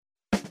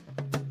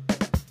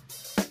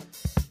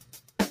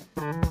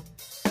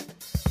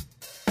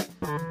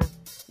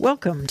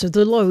Welcome to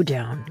the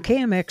Lowdown,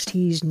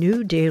 KMXT's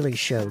new daily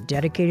show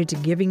dedicated to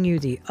giving you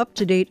the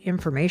up-to-date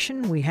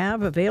information we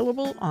have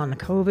available on the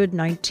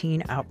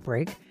COVID-19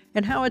 outbreak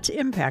and how it's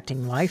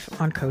impacting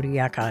life on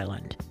Kodiak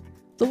Island.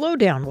 The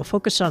Lowdown will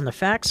focus on the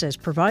facts as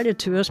provided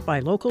to us by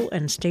local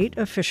and state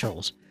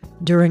officials.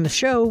 During the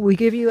show, we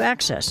give you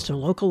access to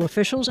local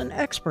officials and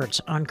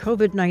experts on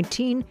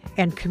COVID-19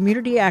 and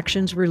community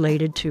actions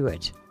related to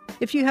it.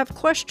 If you have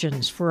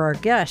questions for our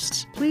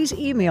guests, please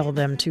email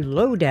them to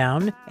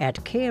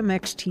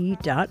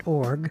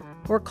lowdown@kmxt.org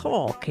or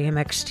call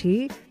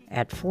KMXT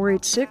at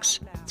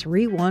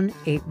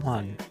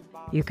 486-3181.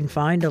 You can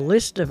find a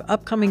list of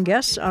upcoming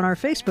guests on our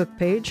Facebook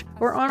page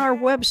or on our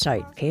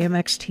website,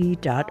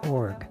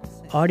 kmxt.org.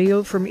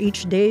 Audio from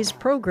each day's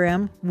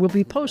program will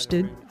be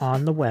posted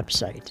on the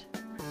website.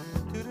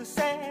 To the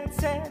sad,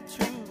 sad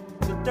truth,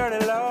 the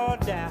dirty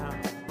Lowdown.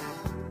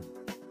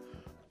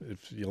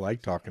 If you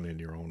like talking in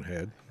your own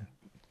head.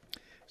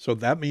 So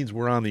that means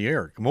we're on the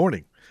air. Good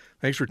morning.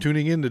 Thanks for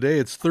tuning in today.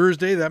 It's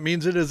Thursday. That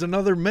means it is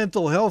another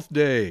mental health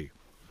day.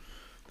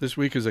 This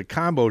week is a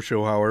combo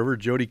show, however.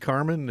 Jody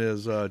Carman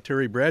as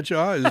Terry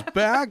Bradshaw is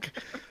back,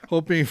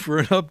 hoping for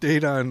an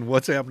update on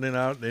what's happening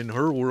out in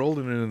her world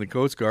and in the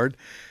Coast Guard,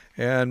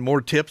 and more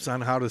tips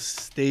on how to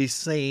stay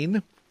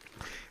sane.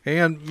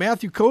 And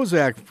Matthew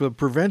Kozak, the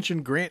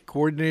Prevention Grant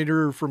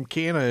Coordinator from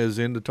KANA, is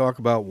in to talk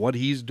about what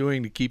he's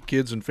doing to keep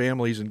kids and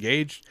families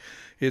engaged.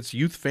 It's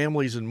youth,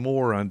 families, and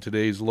more on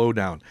today's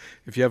Lowdown.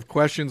 If you have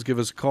questions, give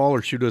us a call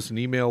or shoot us an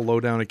email,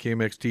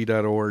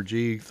 lowdown@kmxt.org,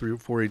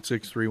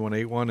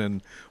 486-3181,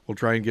 and we'll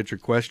try and get your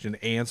question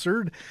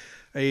answered.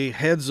 A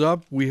heads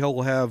up,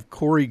 we'll have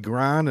Corey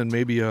Gran and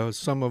maybe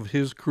some of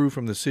his crew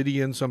from the city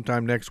in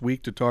sometime next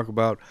week to talk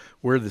about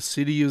where the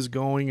city is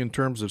going in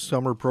terms of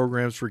summer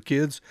programs for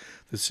kids.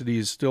 The city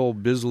is still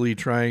busily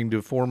trying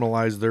to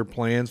formalize their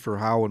plans for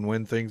how and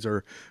when things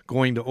are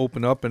going to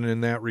open up, and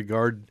in that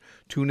regard,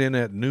 tune in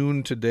at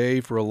noon today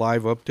for a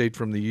live update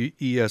from the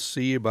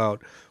ESC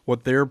about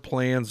what their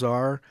plans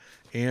are.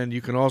 And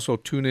you can also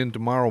tune in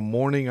tomorrow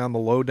morning on the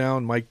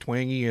Lowdown. Mike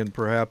Twangy and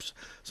perhaps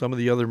some of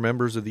the other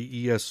members of the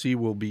ESC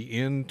will be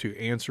in to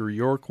answer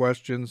your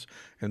questions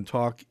and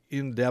talk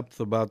in depth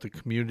about the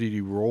community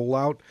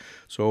rollout.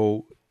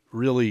 So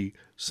really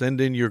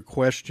send in your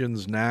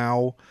questions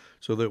now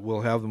so that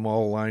we'll have them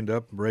all lined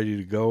up and ready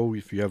to go.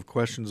 If you have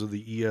questions of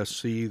the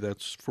ESC,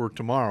 that's for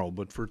tomorrow.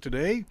 But for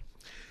today,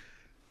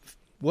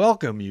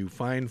 welcome you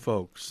fine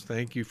folks.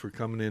 Thank you for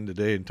coming in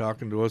today and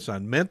talking to us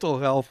on Mental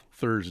Health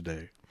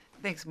Thursday.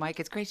 Thanks, Mike.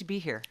 It's great to be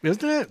here.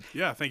 Isn't it?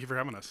 Yeah, thank you for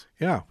having us.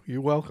 Yeah,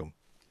 you're welcome.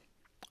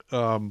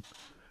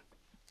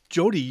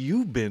 Jody,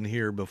 you've been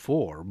here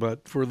before,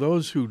 but for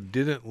those who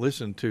didn't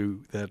listen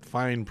to that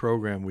fine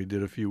program we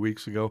did a few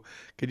weeks ago,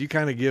 could you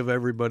kind of give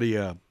everybody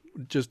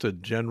just a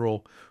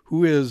general,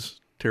 who is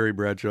Terry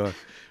Bradshaw,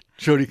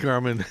 Jody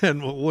Carman,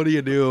 and what do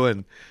you do,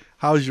 and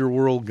how's your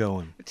world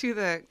going? To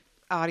the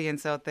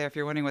audience out there, if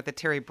you're wondering what the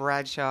Terry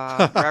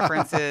Bradshaw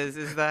reference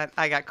is that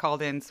I got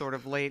called in sort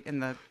of late in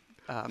the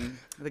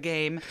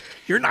game.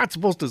 You're not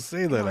supposed to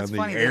say that on the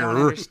funny, air. They don't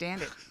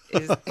understand it.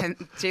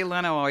 And Jay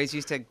Leno always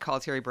used to call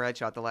Terry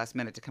Bradshaw at the last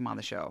minute to come on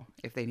the show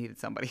if they needed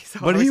somebody.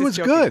 So but he was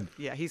good.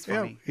 Yeah, he's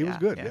funny. Yeah, he was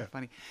good. Yeah,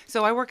 funny.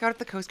 So I work out at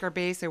the Coast Guard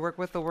base. I work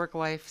with the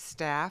work-life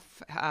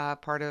staff,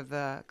 part of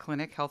the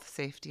clinic, Health,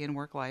 Safety, and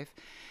Work-Life.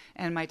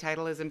 And my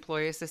title is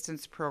Employee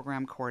Assistance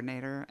Program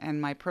Coordinator.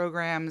 And my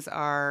programs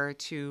are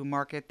to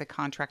market the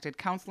contracted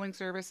counseling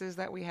services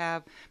that we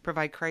have,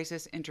 provide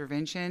crisis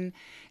intervention,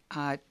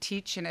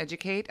 teach and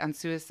educate on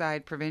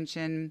suicide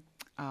prevention,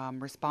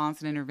 response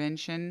and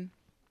intervention.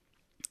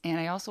 And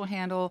I also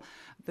handle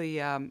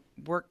the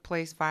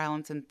workplace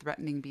violence and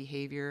threatening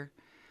behavior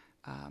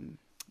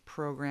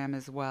program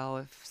as well.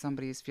 If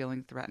somebody is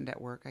feeling threatened at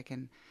work, I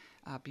can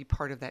be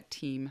part of that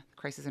team,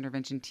 crisis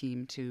intervention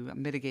team, to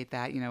mitigate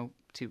that,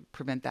 to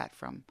prevent that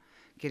from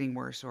getting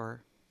worse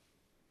or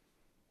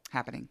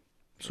happening.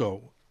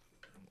 So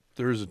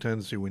there is a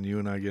tendency when you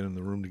and I get in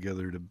the room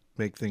together to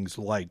make things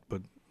light,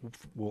 but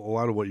a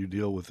lot of what you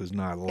deal with is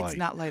not light. It's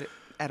not light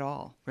at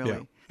all,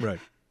 really. Yeah, right.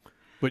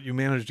 But you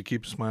manage to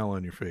keep a smile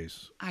on your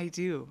face. I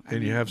do.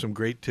 And you have some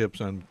great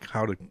tips on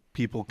how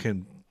people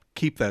can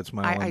keep that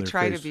smile on their face. I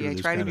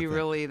try to be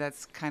really,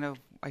 that's kind of,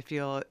 I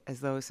feel as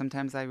though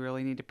sometimes I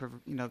really need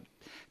to,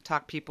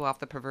 talk people off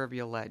the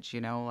proverbial ledge,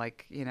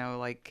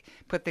 like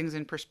put things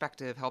in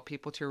perspective, help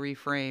people to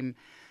reframe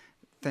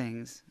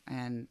things,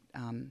 and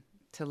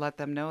to let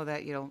them know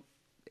that,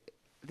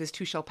 this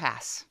too shall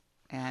pass,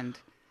 and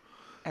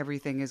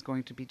everything is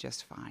going to be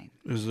just fine.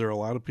 Is there a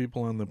lot of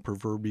people on the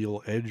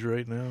proverbial edge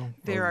right now?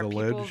 There are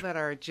people that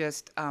are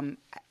just, I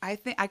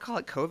call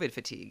it COVID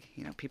fatigue.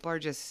 People are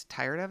just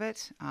tired of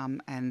it.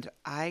 And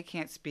I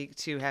can't speak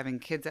to having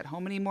kids at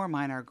home anymore.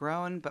 Mine are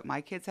grown, but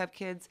my kids have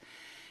kids.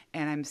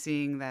 And I'm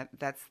seeing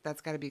that's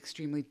got to be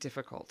extremely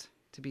difficult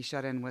to be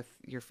shut in with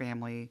your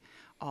family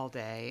all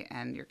day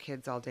and your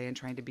kids all day and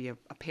trying to be a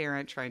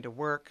parent, trying to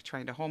work,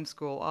 trying to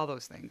homeschool, all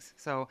those things.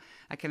 So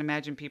I can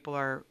imagine people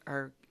are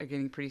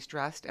getting pretty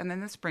stressed. And then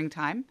the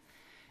springtime,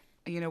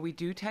 we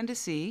do tend to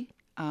see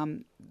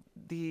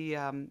the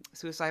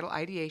suicidal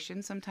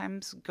ideation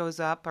sometimes goes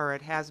up, or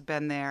it has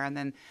been there. And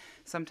then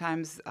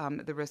sometimes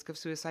the risk of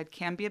suicide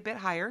can be a bit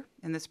higher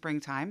in the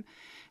springtime.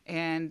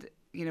 And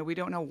we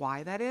don't know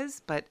why that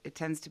is, but it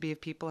tends to be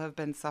if people have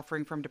been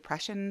suffering from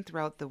depression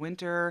throughout the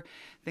winter,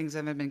 things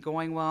haven't been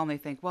going well, and they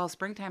think, well,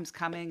 springtime's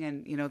coming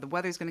and, the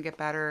weather's going to get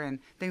better and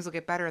things will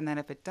get better. And then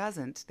if it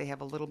doesn't, they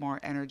have a little more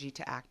energy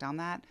to act on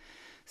that.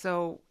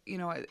 So,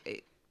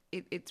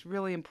 it's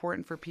really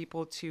important for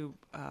people to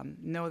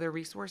know their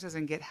resources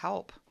and get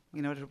help,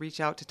 to reach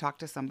out to talk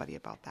to somebody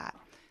about that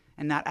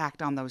and not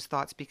act on those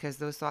thoughts, because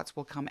those thoughts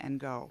will come and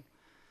go.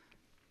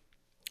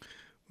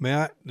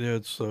 Matt,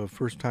 it's the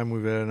first time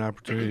we've had an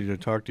opportunity to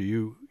talk to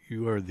you.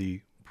 You are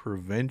the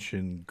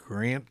Prevention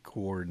Grant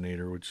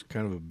Coordinator, which is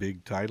kind of a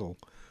big title,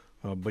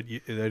 but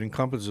that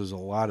encompasses a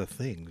lot of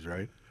things,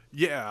 right?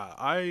 Yeah,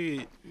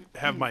 I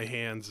have my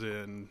hands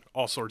in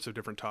all sorts of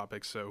different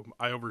topics. So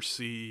I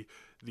oversee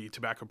the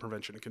Tobacco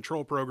Prevention and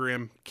Control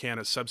Program,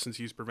 KANA's Substance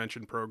Use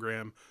Prevention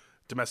Program,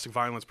 Domestic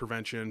Violence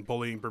Prevention,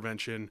 Bullying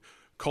Prevention,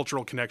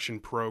 Cultural Connection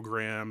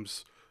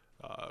Programs,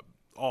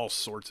 all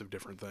sorts of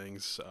different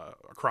things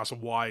across a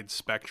wide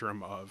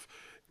spectrum of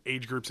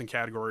age groups and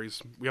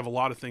categories. We have a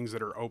lot of things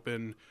that are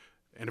open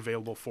and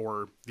available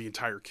for the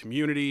entire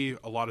community,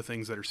 a lot of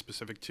things that are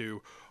specific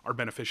to our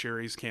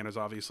beneficiaries. KANA is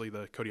obviously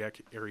the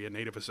Kodiak Area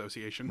Native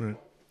Association. Right.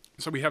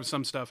 So we have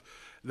some stuff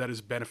that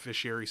is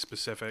beneficiary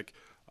specific.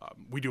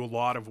 We do a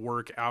lot of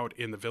work out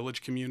in the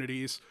village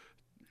communities.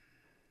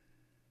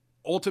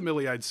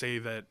 Ultimately, I'd say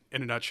that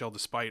in a nutshell,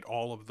 despite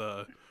all of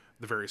the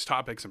various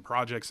topics and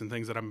projects and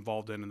things that I'm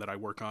involved in and that I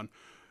work on,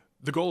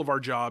 the goal of our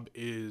job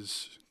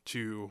is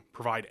to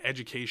provide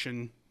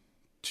education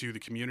to the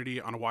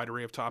community on a wide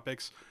array of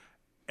topics,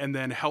 and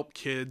then help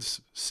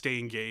kids stay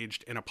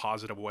engaged in a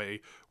positive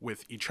way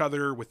with each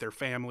other, with their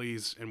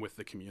families, and with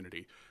the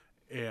community.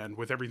 And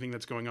with everything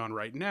that's going on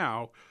right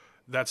now,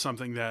 that's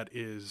something that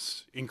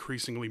is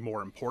increasingly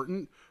more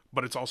important,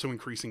 but it's also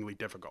increasingly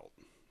difficult.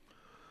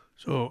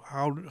 So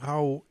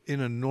how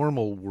in a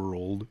normal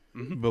world,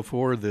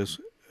 before this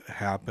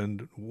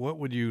happened, what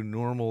would you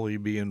normally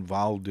be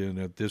involved in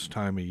at this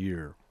time of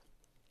year?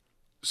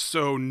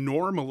 So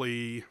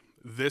normally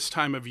this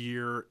time of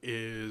year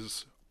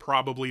is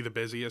probably the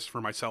busiest for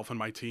myself and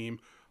my team.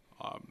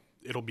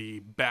 It'll be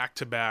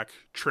back-to-back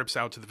trips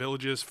out to the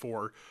villages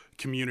for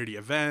community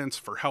events,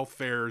 for health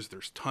fairs.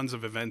 There's tons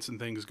of events and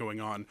things going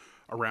on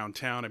around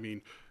town. I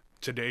mean,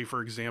 today,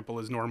 for example,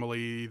 is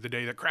normally the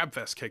day that Crab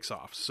Fest kicks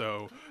off.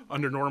 So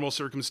under normal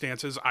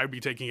circumstances, I'd be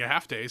taking a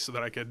half day so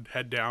that I could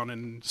head down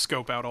and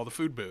scope out all the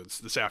food booths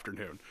this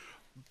afternoon.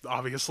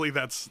 Obviously,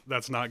 that's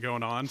not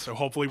going on. So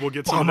hopefully we'll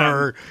get some of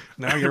that.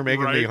 Now you're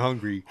making me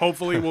hungry.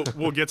 Hopefully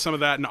we'll get some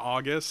of that in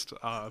August.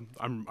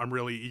 I'm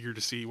really eager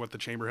to see what the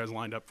chamber has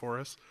lined up for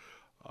us.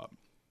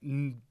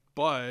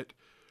 But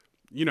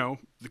the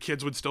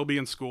kids would still be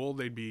in school.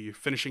 They'd be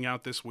finishing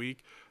out this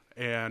week.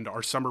 And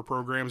our summer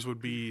programs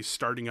would be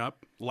starting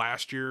up.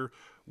 Last year,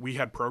 we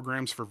had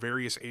programs for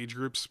various age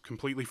groups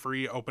completely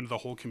free, open to the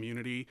whole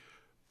community,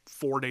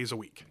 4 days a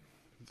week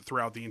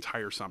throughout the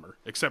entire summer,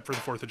 except for the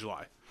 4th of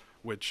July,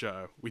 which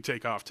we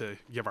take off to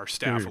give our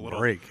staff a little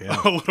break,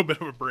 a little bit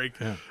of a break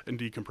and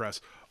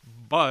decompress.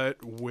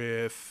 But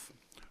with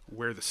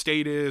where the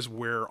state is,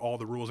 where all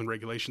the rules and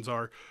regulations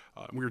are,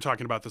 we were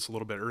talking about this a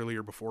little bit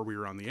earlier before we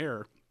were on the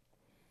air,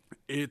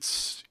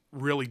 it's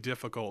really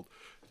difficult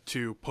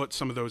to put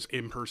some of those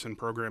in-person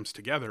programs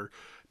together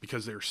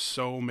because there's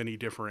so many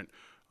different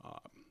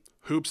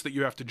hoops that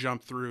you have to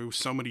jump through,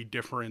 so many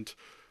different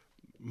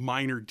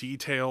minor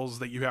details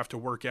that you have to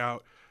work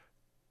out,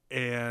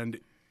 and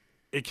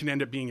it can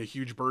end up being a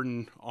huge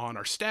burden on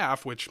our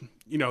staff, which,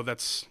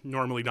 that's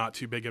normally not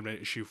too big of an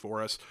issue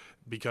for us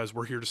because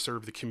we're here to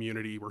serve the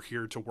community. We're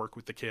here to work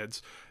with the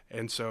kids.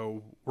 And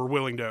so we're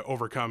willing to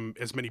overcome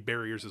as many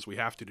barriers as we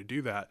have to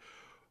do that.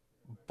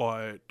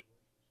 But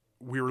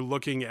we were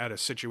looking at a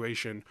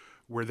situation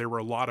where there were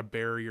a lot of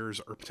barriers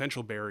or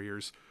potential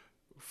barriers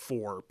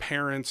for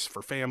parents,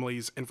 for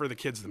families, and for the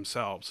kids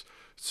themselves.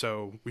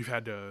 So we've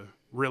had to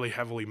really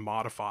heavily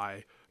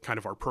modify kind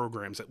of our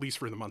programs, at least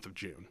for the month of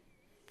June.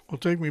 Well,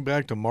 take me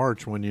back to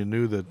March when you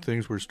knew that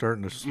things were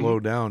starting to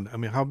slow down. I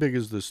mean, how big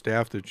is the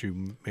staff that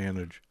you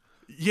manage?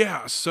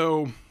 Yeah,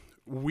 so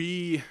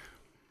we're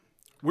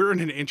in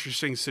an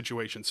interesting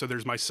situation. So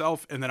there's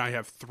myself, and then I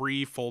have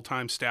 3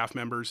 full-time staff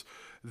members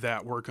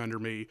that work under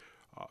me.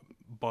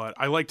 But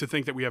I like to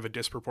think that we have a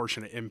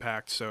disproportionate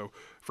impact. So,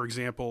 for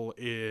example,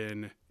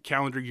 in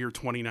calendar year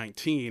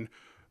 2019,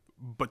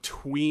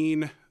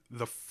 between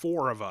the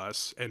 4 of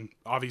us, and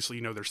obviously,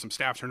 there's some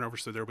staff turnover,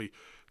 so there'll be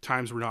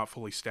times we're not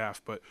fully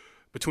staffed, but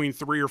between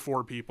 3 or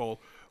 4 people,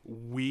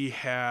 we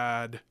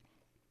had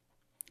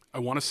I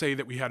want to say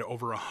that we had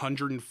over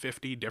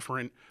 150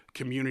 different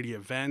community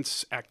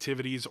events,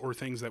 activities, or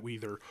things that we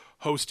either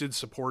hosted,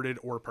 supported,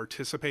 or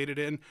participated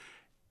in.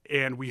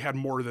 And we had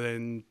more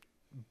than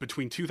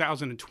between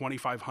 2,000 and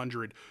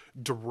 2,500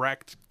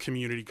 direct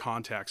community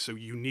contacts, so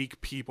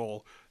unique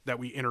people that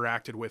we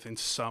interacted with in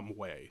some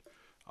way,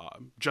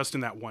 just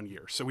in that 1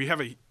 year. So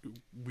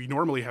we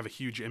normally have a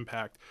huge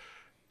impact.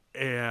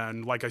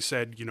 And like I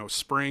said,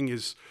 spring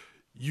is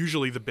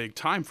usually the big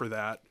time for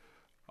that.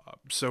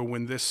 So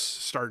when this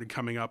started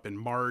coming up in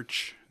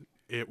March,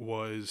 it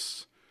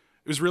was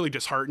really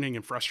disheartening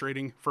and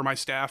frustrating for my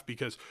staff,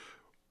 because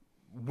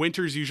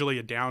winter's usually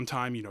a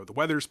downtime. The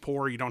weather's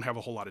poor. You don't have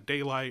a whole lot of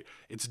daylight.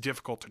 It's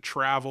difficult to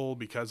travel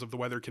because of the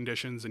weather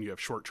conditions, and you have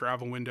short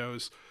travel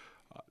windows.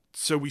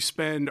 So we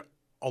spend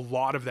a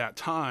lot of that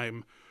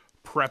time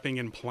prepping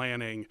and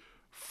planning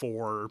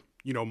for,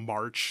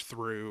 March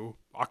through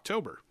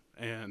October.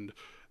 And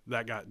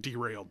that got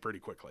derailed pretty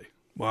quickly.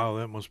 Wow,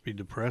 that must be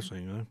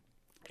depressing, huh?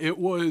 It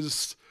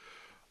was,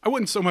 I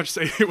wouldn't so much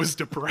say it was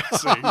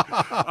depressing.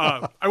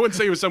 I wouldn't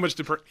say it was so much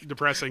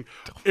depressing.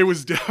 It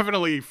was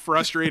definitely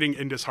frustrating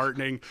and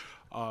disheartening,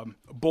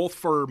 both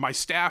for my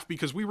staff,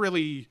 because we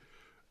really,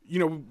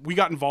 we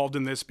got involved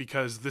in this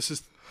because this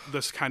is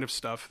this kind of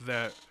stuff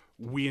that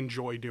we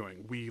enjoy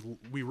doing. We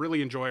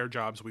really enjoy our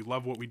jobs. We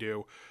love what we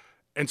do.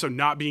 And so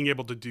not being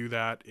able to do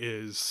that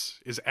is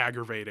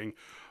aggravating.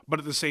 But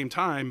at the same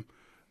time,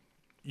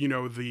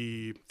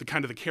 the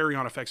kind of the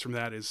carry-on effects from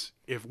that is,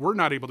 if we're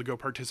not able to go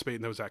participate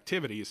in those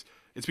activities,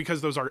 it's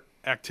because those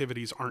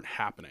activities aren't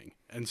happening.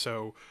 And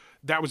so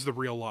that was the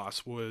real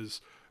loss,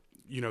 was,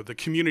 the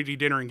community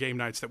dinner and game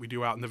nights that we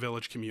do out in the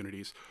village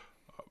communities.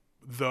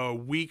 The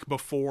week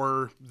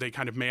before they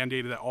kind of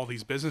mandated that all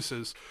these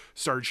businesses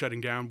started shutting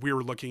down, we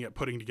were looking at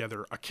putting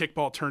together a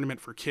kickball tournament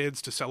for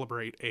kids to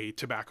celebrate a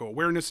Tobacco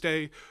Awareness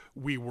Day.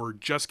 We were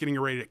just getting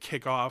ready to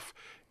kick off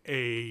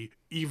a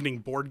evening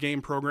board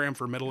game program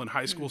for middle and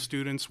high school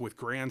students with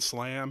Grand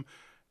Slam.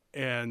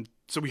 And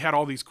so we had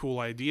all these cool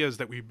ideas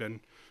that we've been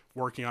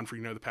working on for,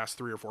 the past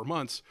 3 or 4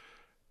 months.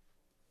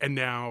 And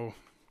now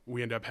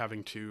we end up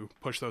having to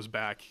push those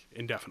back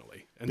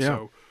indefinitely. And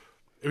so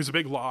it was a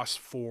big loss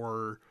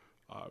for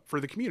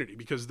the community,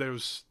 because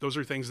those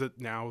are things that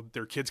now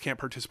their kids can't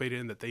participate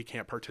in, that they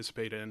can't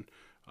participate in.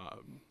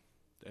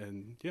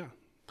 And yeah.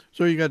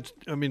 So you got,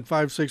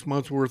 5-6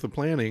 months worth of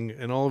planning,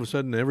 and all of a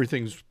sudden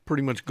everything's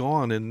pretty much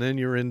gone, and then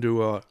you're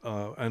into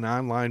an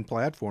online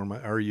platform.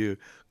 Are you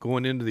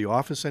going into the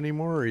office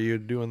anymore, or are you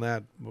doing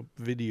that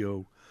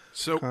video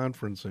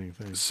conferencing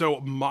thing? So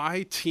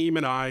my team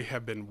and I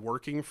have been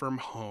working from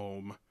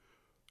home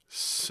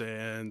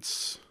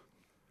since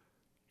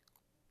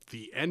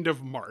the end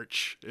of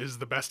March is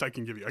the best I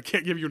can give you. I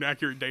can't give you an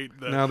accurate date.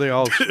 Now they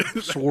all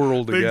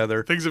swirl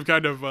together. Things have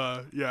kind of,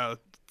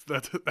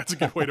 that's a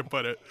good way to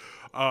put it.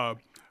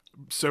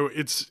 So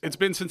it's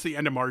been since the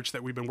end of March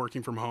that we've been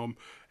working from home.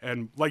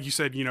 And like you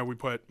said, we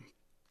put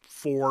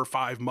 4 or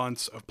 5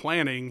 months of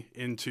planning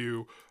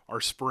into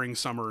our spring,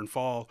 summer, and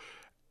fall.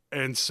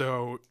 And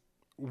so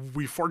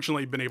we've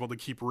fortunately been able to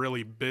keep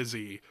really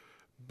busy,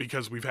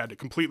 because we've had to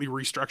completely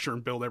restructure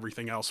and build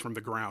everything else from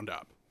the ground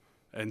up.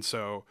 And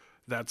so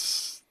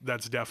that's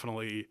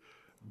definitely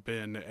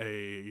been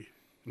a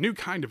new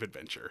kind of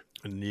adventure.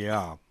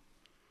 Yeah.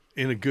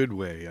 In a good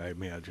way, I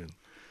imagine.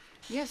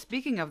 Yeah,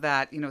 speaking of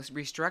that,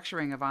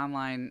 restructuring of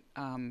online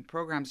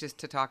programs, just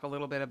to talk a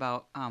little bit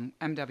about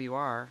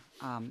MWR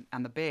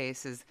on the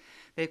base, is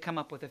they've come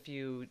up with a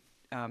few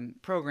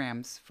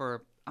programs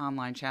for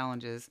online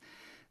challenges.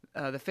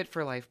 The Fit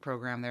for Life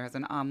program there has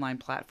an online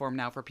platform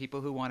now for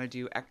people who want to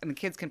do, and the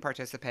kids can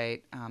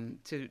participate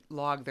to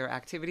log their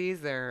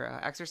activities, their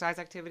exercise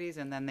activities,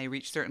 and then they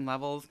reach certain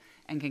levels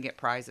and can get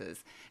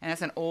prizes. And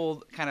that's an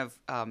old kind of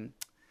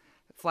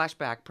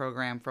flashback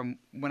program from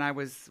when I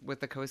was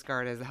with the Coast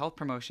Guard as a health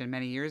promotion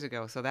many years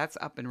ago. So that's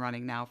up and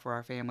running now for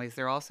our families.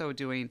 They're also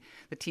doing,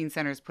 the teen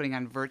center's putting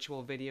on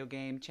virtual video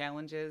game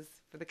challenges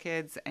for the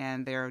kids,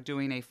 and they're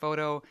doing a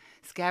photo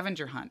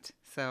scavenger hunt.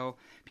 So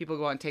people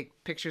go out and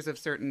take pictures of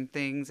certain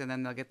things, and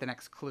then they'll get the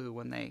next clue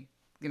when they,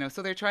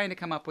 so they're trying to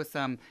come up with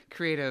some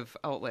creative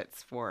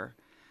outlets for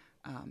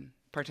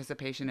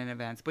participation in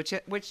events, which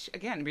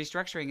again,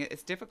 restructuring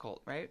it's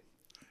difficult, right?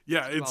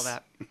 Yeah, all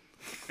that.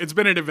 It's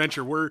been an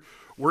adventure. We're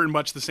in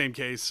much the same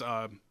case.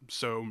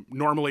 So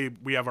normally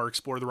we have our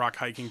Explore the Rock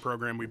hiking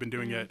program. We've been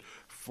doing it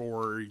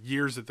for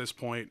years at this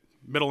point.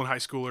 Middle and high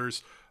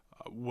schoolers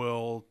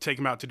will take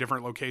them out to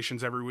different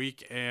locations every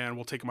week, and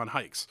we'll take them on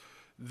hikes.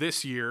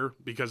 This year,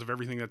 because of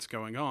everything that's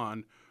going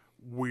on,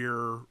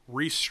 we're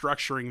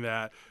restructuring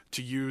that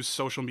to use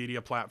social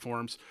media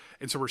platforms.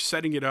 And so we're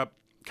setting it up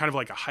kind of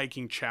like a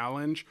hiking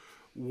challenge,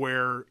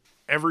 where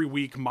every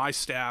week my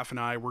staff and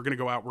I, we're going to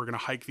go out, we're going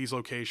to hike these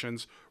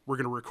locations, we're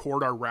going to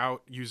record our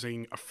route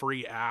using a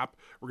free app,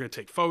 we're going to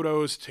take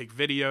photos, take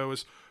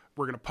videos,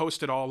 we're going to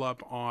post it all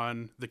up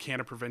on the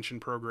KANA Prevention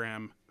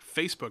Program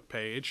Facebook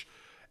page,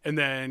 and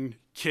then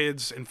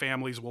kids and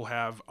families will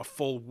have a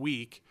full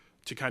week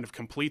to kind of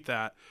complete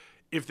that.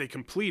 if they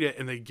complete it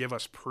and they give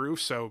us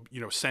proof, so,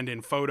 send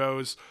in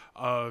photos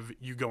of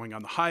you going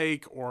on the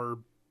hike, or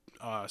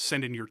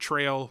send in your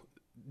trail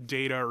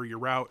data or your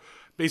route,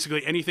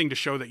 basically anything to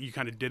show that you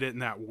kind of did it in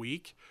that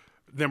week,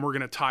 then we're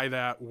going to tie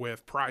that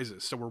with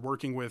prizes. So we're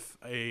working with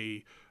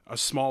a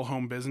small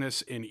home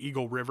business in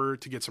Eagle River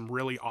to get some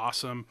really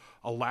awesome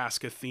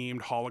Alaska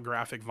themed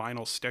holographic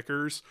vinyl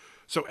stickers.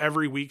 So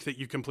every week that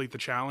you complete the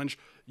challenge,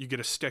 you get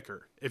a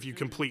sticker. If you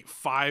complete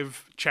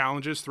 5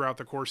 challenges throughout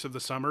the course of the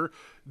summer,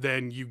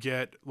 then you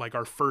get like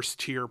our first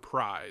tier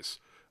prize.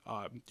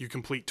 You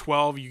complete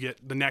 12, you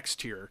get the next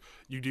tier.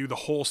 You do the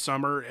whole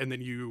summer, and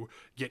then you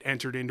get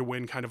entered in to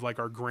win kind of like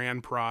our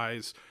grand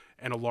prize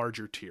and a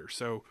larger tier.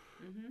 So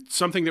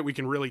something that we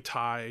can really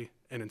tie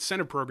an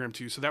incentive program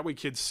to, so that way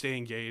kids stay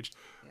engaged.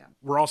 Yeah.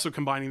 We're also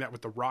combining that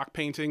with the rock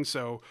painting.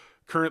 So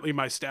currently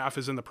my staff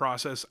is in the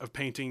process of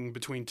painting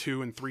between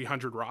 200 and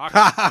 300 rocks.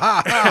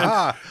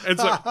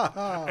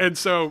 and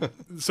so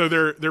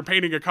they're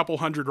painting a couple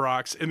hundred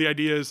rocks. And the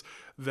idea is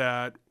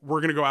that we're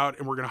going to go out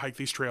and we're going to hike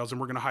these trails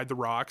and we're going to hide the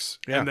rocks.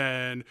 Yeah. And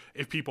then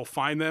if people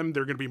find them,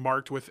 they're going to be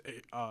marked with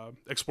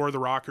Explore the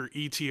Rock or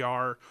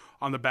ETR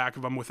on the back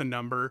of them with a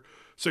number.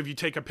 So if you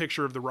take a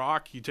picture of the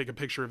rock, you take a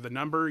picture of the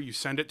number, you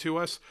send it to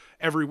us.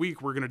 Every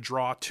week we're going to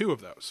draw 2 of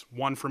those,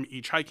 one from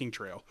each hiking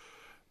trail.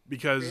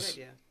 Because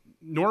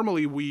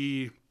normally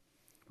we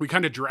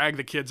kind of drag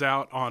the kids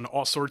out on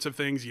all sorts of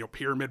things,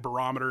 pyramid,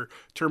 barometer,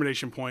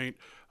 termination point.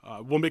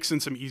 We'll mix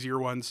in some easier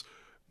ones.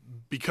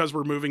 Because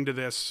we're moving to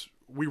this,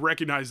 we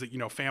recognize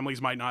that,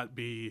 families might not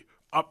be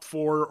up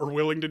for or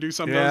willing to do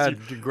some of those.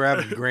 Yeah,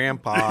 grab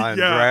grandpa and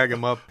drag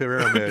him up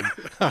pyramid.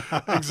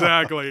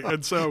 Exactly.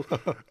 And so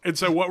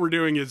what we're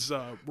doing is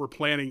we're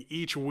planning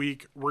each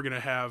week. We're going to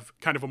have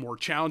kind of a more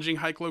challenging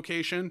hike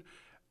location.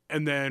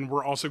 And then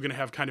we're also going to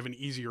have kind of an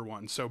easier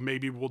one. So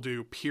maybe we'll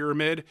do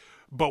pyramid,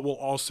 but we'll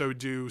also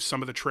do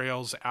some of the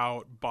trails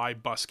out by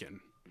Buskin.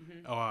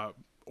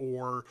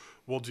 Or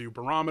we'll do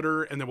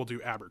barometer, and then we'll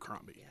do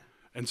Abercrombie. Yeah.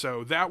 And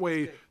so that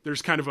way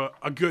there's kind of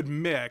a good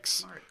mix.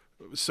 Smart.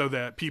 So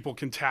that people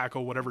can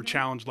tackle whatever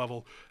challenge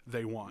level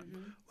they want.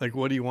 Like,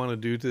 what do you want to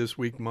do this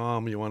week,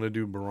 Mom? You want to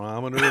do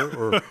barometer,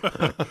 or?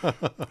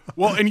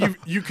 Well, and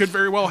you could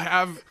very well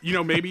have,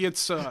 maybe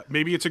it's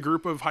a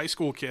group of high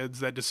school kids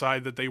that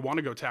decide that they want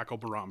to go tackle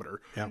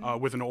barometer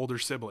with an older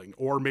sibling,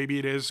 or maybe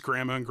it is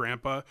grandma and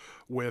grandpa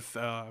with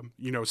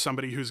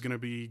somebody who's going to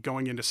be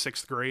going into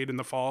 6th grade in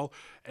the fall,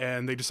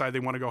 and they decide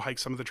they want to go hike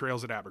some of the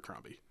trails at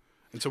Abercrombie,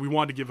 and so we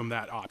wanted to give them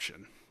that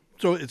option.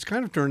 So it's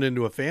kind of turned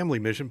into a family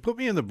mission. Put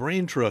me in the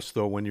brain trust,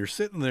 though, when you're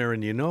sitting there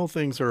and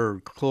things are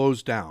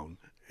closed down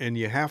and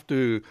you have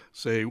to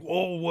say,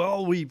 oh,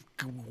 well,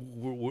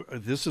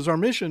 this is our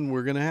mission.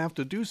 We're going to have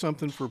to do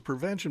something for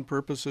prevention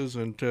purposes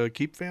and to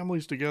keep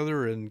families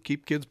together and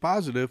keep kids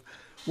positive.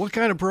 What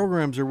kind of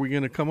programs are we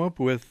going to come up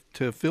with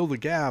to fill the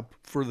gap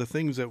for the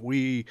things that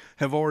we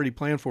have already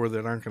planned for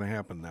that aren't going to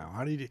happen now?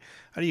 How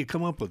do you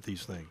come up with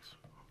these things?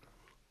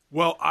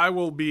 Well, I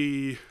will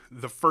be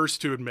the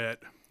first to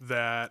admit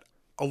that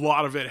a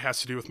lot of it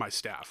has to do with my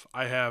staff.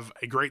 I have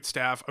a great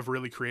staff of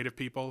really creative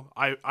people.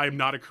 I'm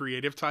not a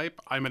creative type.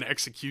 I'm an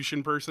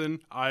execution person.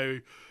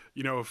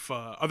 If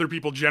other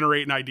people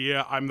generate an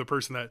idea, I'm the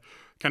person that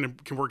kind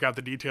of can work out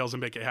the details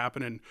and make it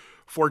happen. And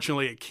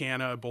fortunately at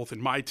KANA, both in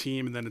my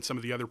team and then in some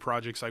of the other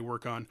projects I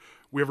work on,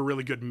 we have a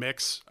really good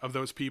mix of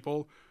those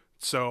people.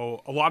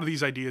 So a lot of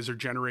these ideas are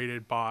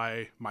generated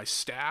by my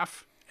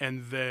staff,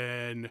 and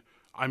then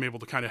I'm able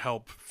to kind of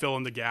help fill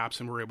in the gaps,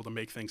 and we're able to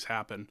make things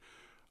happen.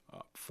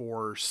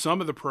 For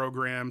some of the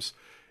programs,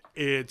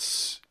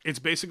 it's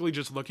basically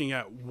just looking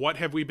at what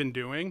have we been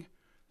doing,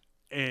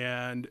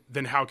 and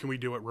then how can we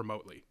do it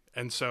remotely.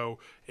 And so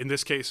in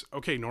this case,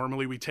 okay,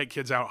 normally we take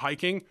kids out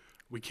hiking.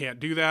 We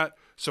can't do that.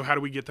 So how do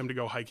we get them to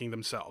go hiking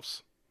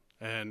themselves?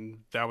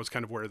 And that was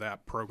kind of where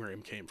that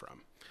program came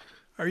from.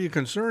 Are you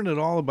concerned at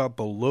all about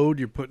the load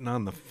you're putting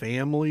on the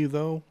family,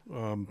 though?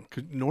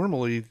 'Cause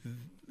normally,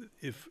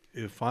 if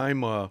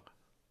I'm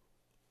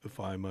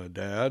a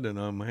dad and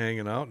I'm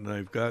hanging out and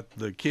I've got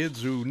the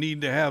kids who need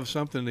to have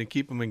something to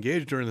keep them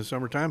engaged during the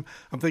summertime,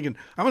 I'm thinking,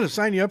 I'm going to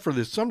sign you up for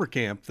this summer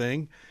camp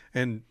thing,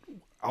 and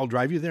I'll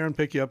drive you there and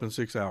pick you up in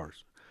 6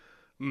 hours.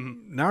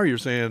 Mm-hmm. Now you're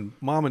saying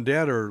Mom and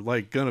Dad are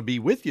like going to be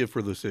with you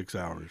for the 6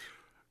 hours.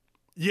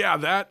 Yeah,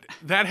 that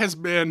has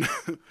been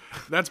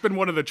that's been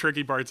one of the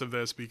tricky parts of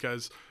this,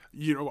 because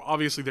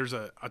obviously there's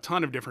a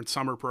ton of different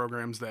summer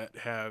programs that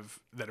have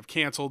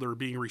canceled or are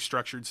being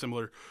restructured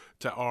similar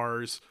to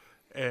ours.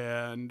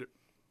 And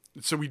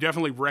so we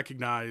definitely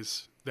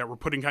recognize that we're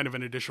putting kind of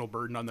an additional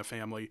burden on the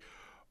family.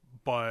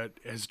 But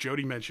as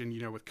Jody mentioned,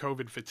 with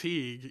COVID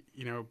fatigue,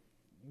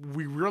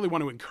 we really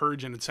want to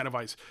encourage and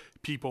incentivize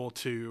people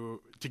to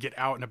get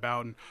out and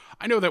about. And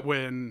I know that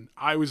when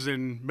I was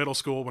in middle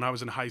school, when I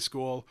was in high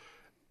school,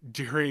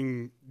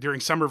 during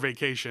summer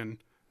vacation,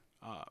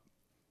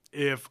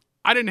 if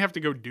I didn't have to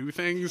go do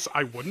things,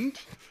 I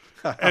wouldn't.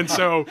 And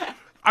so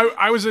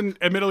I was in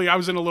a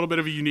little bit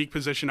of a unique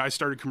position. I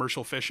started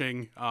commercial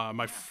fishing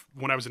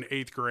when I was in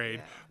 8th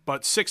grade,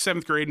 but 6th,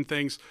 7th grade and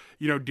things,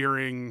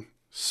 during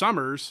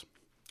summers,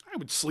 I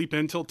would sleep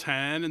in till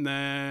 10, and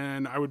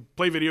then I would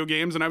play video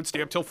games, and I would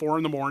stay up till 4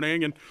 in the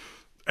morning.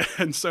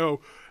 And so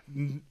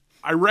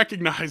I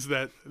recognize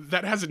that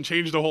hasn't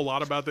changed a whole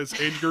lot about this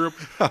age group.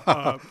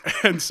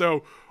 And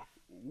so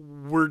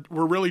we're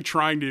really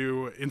trying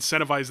to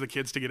incentivize the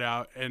kids to get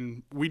out.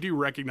 And we do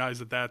recognize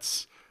that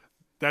that's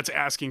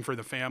asking for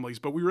the families,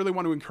 but we really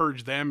want to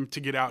encourage them to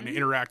get out and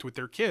interact with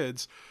their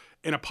kids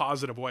in a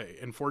positive way.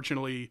 And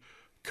fortunately,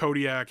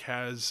 Kodiak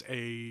has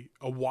a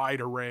wide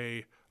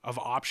array of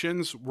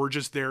options. We're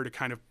just there to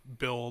kind of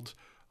build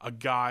a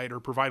guide or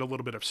provide a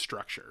little bit of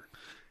structure.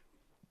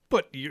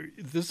 But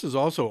this is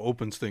also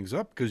opens things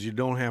up because you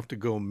don't have to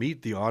go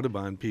meet the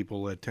Audubon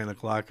people at 10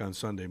 o'clock on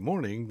Sunday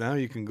morning. Now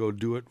you can go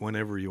do it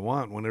whenever you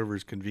want, whenever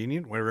it's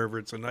convenient, wherever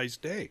it's a nice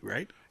day,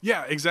 right?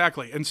 Yeah,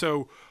 exactly. And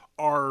so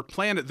our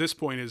plan at this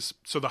point is,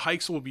 so the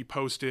hikes will be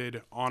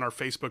posted on our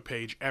Facebook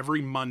page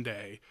every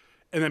Monday,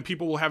 and then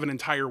people will have an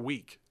entire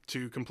week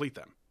to complete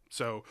them.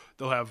 So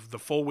they'll have the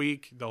full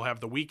week, they'll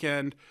have the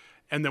weekend,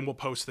 and then we'll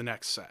post the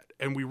next set.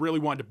 And we really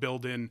wanted to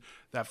build in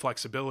that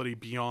flexibility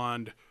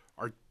beyond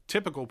our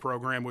typical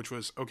program, which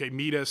was, okay,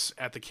 meet us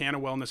at the KANA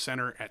Wellness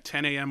Center at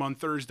 10 a.m. on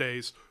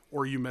Thursdays,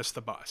 or you miss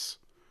the bus.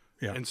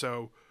 Yeah. And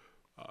so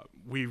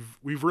we've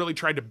really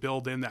tried to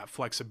build in that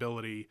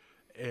flexibility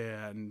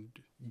and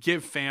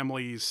give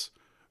families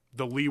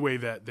the leeway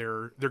that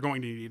they're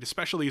going to need,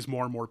 especially as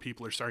more and more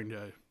people are starting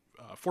to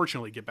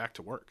fortunately get back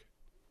to work.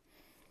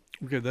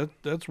 Okay,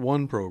 that's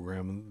one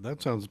program, and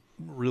that sounds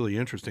really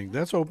interesting.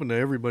 That's open to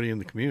everybody in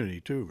the community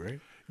too,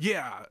 right?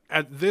 Yeah.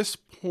 At this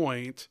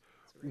point,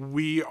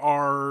 we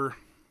are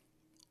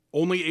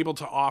only able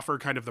to offer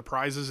kind of the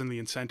prizes and the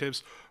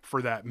incentives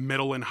for that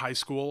middle and high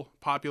school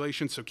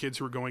population. So kids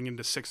who are going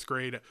into 6th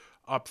grade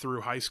up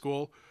through high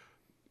school.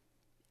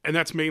 And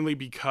that's mainly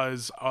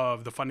because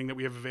of the funding that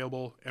we have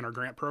available in our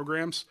grant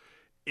programs.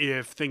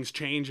 If things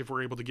change, if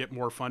we're able to get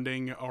more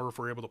funding, or if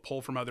we're able to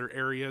pull from other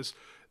areas,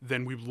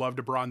 then we'd love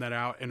to broaden that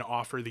out and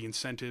offer the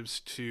incentives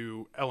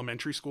to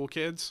elementary school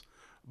kids.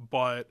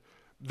 But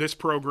this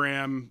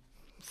program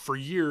for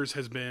years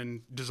has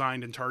been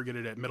designed and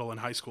targeted at middle and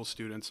high school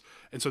students.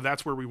 And so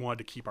that's where we wanted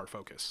to keep our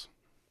focus.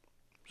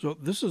 So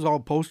this is all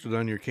posted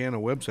on your KANA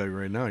website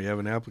right now. You have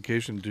an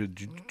application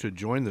to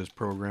join this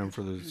program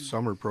for the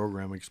summer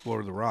program,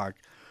 Explore the Rock.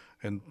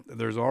 And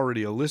there's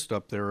already a list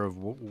up there of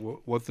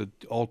what the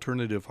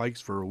alternative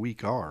hikes for a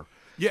week are.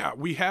 Yeah,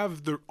 we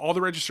have all the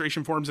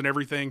registration forms and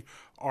everything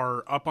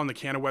are up on the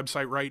KANA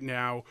website right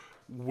now.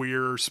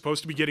 We're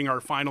supposed to be getting our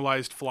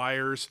finalized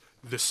flyers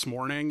this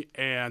morning,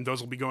 and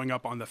those will be going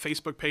up on the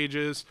Facebook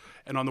pages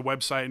and on the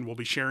website, and we'll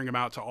be sharing them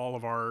out to all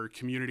of our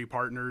community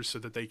partners so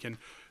that they can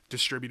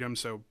distribute them.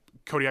 So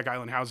Kodiak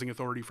Island Housing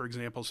Authority, for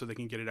example, so they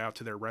can get it out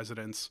to their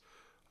residents.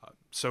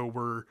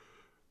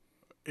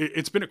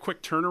 It's been a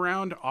quick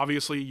turnaround.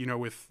 Obviously,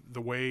 with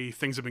the way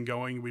things have been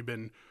going, we've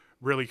been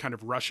really kind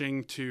of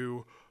rushing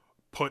to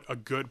put a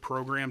good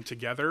program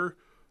together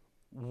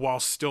while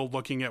still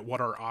looking at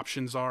what our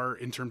options are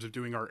in terms of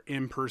doing our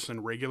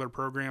in-person regular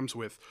programs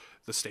with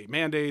the state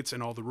mandates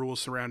and all the rules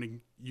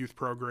surrounding youth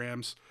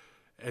programs.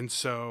 And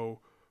so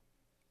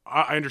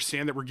I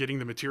understand that we're getting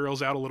the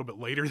materials out a little bit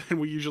later than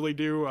we usually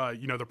do.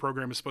 The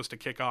program is supposed to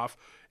kick off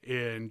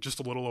in just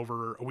a little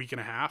over a week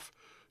and a half.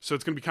 So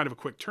it's going to be kind of a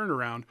quick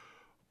turnaround.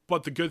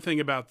 But the good thing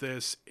about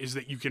this is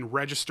that you can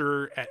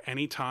register at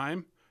any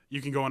time.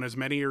 You can go on as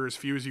many or as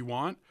few as you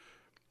want.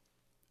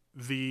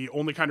 The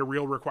only kind of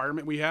real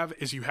requirement we have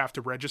is you have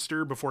to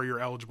register before you're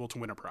eligible to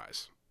win a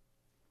prize.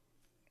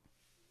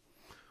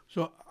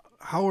 So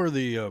how is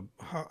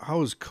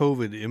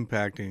COVID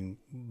impacting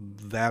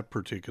that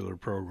particular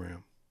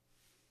program?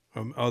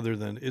 Other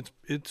than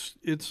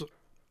it's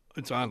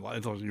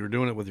online, you're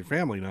doing it with your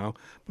family now,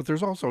 but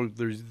there's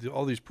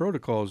all these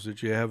protocols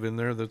that you have in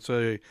there that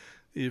say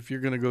if you're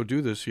going to go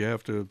do this, you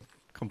have to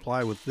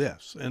comply with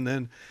this. And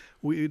then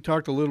we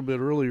talked a little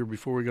bit earlier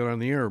before we got on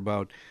the air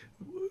about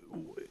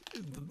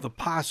the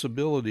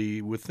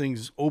possibility with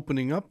things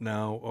opening up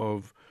now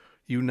of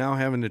you now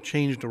having to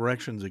change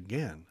directions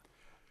again.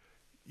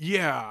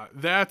 Yeah,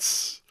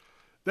 that's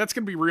going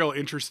to be real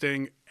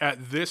interesting.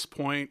 At this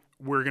point,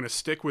 we're going to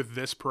stick with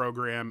this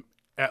program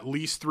at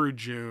least through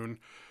June,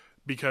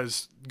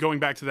 because going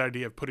back to that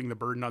idea of putting the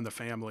burden on the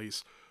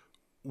families,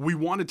 we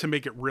wanted to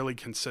make it really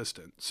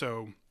consistent.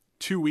 So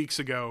 2 weeks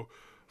ago,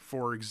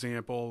 for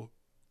example,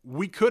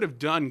 we could have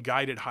done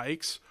guided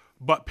hikes,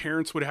 but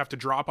parents would have to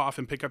drop off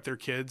and pick up their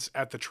kids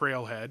at the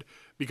trailhead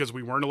because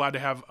we weren't allowed to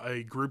have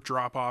a group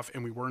drop off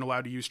and we weren't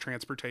allowed to use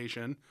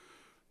transportation.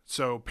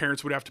 So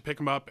parents would have to pick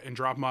them up and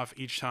drop them off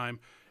each time.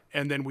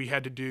 And then we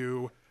had to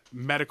do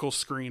medical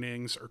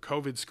screenings or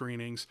COVID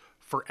screenings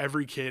for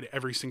every kid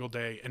every single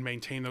day and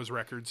maintain those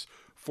records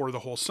for the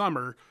whole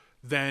summer.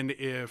 Then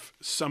if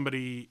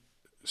somebody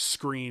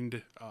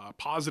screened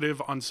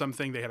positive on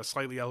something, they had a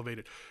slightly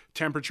elevated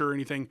temperature or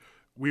anything,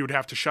 we would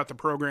have to shut the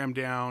program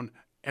down,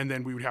 and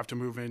then we would have to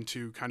move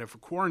into kind of a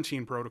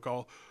quarantine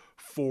protocol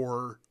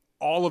for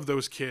all of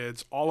those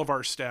kids, all of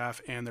our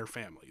staff, and their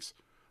families.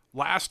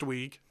 Last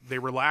week, they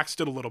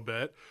relaxed it a little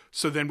bit.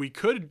 So then we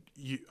could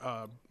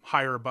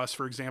hire a bus,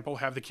 for example,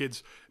 have the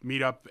kids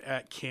meet up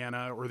at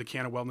KANA or the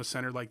KANA Wellness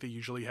Center like they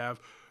usually have.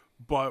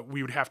 But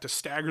we would have to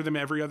stagger them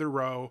every other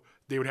row.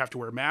 They would have to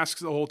wear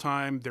masks the whole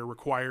time. They're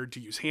required to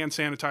use hand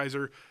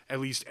sanitizer at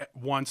least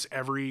once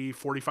every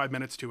 45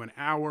 minutes to an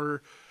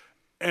hour,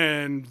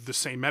 and the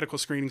same medical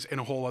screenings and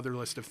a whole other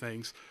list of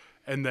things.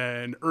 And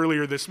then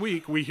earlier this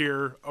week, we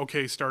hear,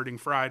 okay, starting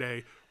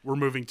Friday, we're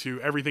moving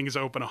to everything is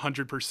open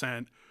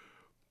 100%,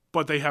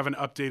 but they haven't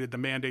updated the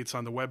mandates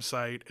on the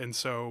website. And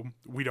so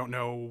we don't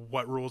know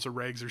what rules or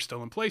regs are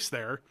still in place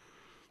there.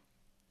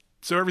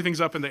 So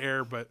everything's up in the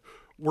air, but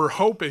we're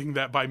hoping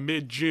that by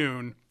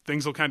mid-June,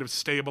 things will kind of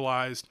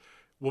stabilize.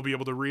 We'll be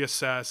able to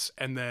reassess.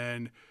 And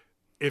then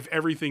if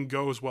everything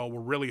goes well,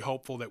 we're really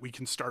hopeful that we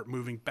can start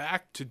moving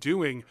back to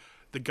doing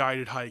the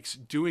guided hikes,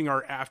 doing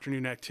our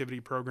afternoon activity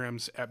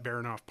programs at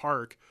Baranoff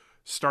Park,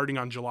 starting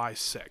on July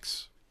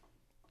 6th.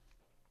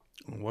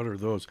 What are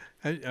those?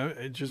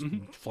 It just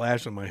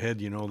flashed in my head,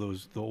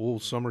 the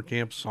old summer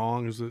camp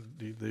songs that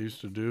they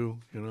used to do,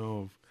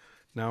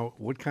 Now,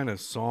 what kind of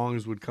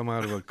songs would come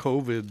out of a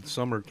COVID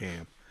summer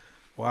camp?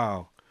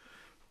 Wow.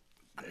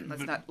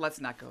 Let's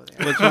not go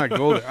there. Let's not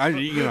go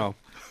there.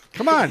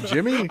 Come on,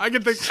 Jimmy. I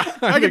can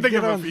think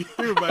of a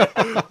few,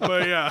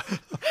 but yeah.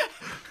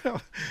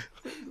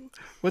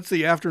 What's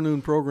the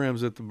afternoon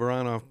programs at the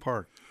Baranoff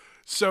Park?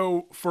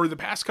 So for the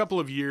past couple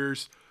of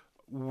years,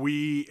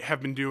 we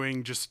have been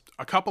doing just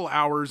a couple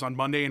hours on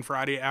Monday and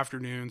Friday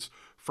afternoons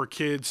for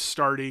kids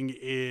starting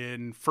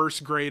in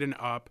first grade and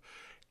up.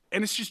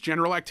 And it's just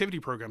general activity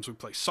programs. We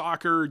play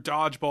soccer,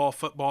 dodgeball,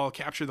 football,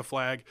 capture the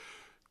flag,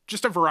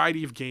 just a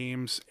variety of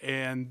games.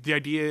 And the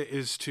idea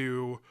is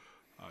to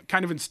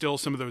kind of instill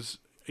some of those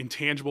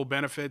intangible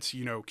benefits,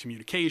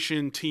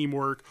 communication,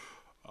 teamwork,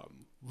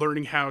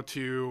 learning how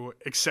to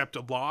accept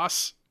a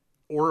loss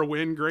or a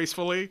win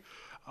gracefully.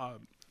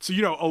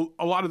 So,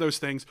 a lot of those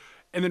things.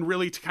 And then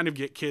really to kind of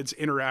get kids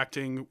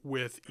interacting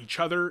with each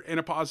other in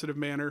a positive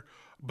manner,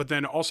 but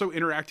then also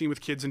interacting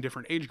with kids in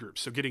different age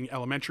groups. So getting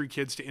elementary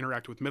kids to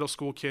interact with middle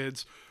school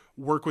kids,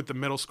 work with the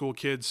middle school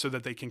kids so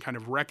that they can kind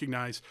of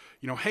recognize,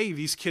 hey,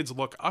 these kids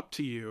look up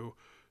to you,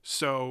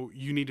 so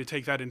you need to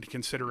take that into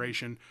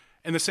consideration.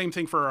 And the same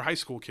thing for our high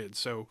school kids.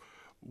 So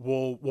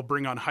we'll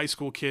bring on high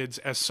school kids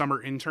as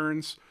summer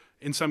interns.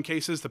 In some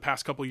cases, the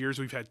past couple of years,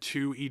 we've had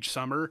 2 each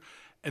summer,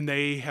 and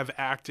they have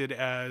acted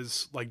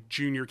as like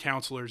junior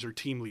counselors or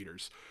team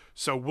leaders.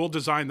 So we'll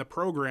design the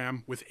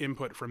program with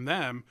input from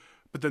them,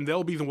 but then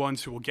they'll be the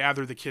ones who will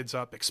gather the kids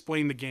up,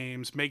 explain the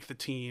games, make the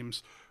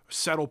teams,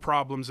 settle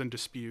problems and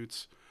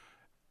disputes.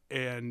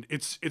 And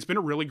it's been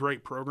a really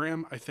great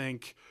program. I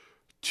think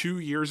 2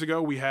 years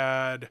ago, we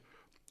had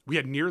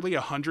nearly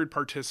 100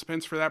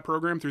 participants for that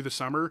program through the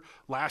summer.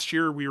 Last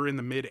year, we were in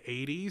the mid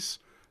 80s,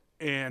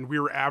 and we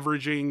were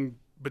averaging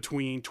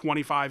between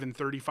 25 and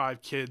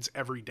 35 kids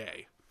every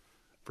day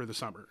for the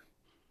summer.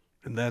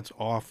 And that's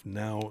off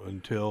now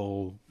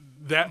until...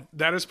 That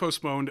is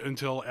postponed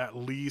until at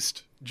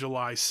least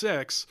July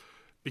 6th,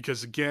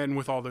 because again,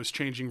 with all those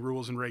changing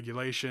rules and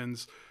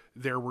regulations,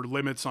 there were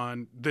limits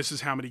on this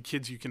is how many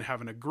kids you can have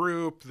in a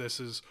group. This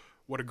is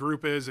what a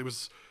group is. It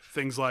was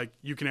things like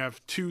you can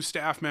have 2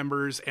 staff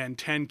members and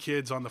 10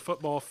 kids on the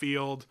football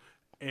field,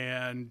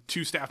 and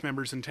 2 staff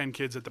members and 10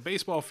 kids at the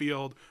baseball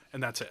field,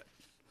 and that's it.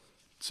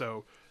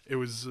 So it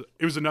was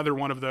another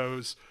one of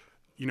those,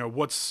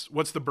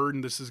 what's the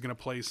burden this is going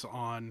to place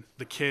on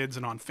the kids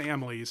and on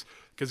families?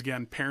 Because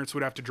again, parents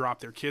would have to drop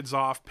their kids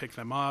off, pick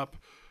them up.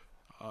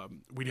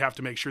 We'd have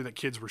to make sure that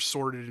kids were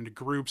sorted into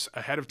groups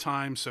ahead of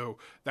time, so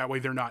that way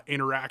they're not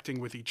interacting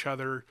with each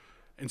other.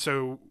 And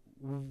so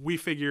we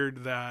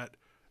figured that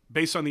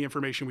based on the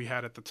information we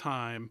had at the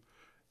time,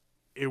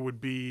 it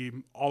would be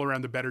all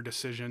around the better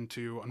decision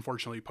to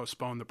unfortunately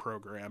postpone the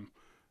program.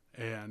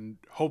 And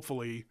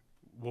hopefully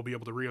we'll be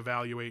able to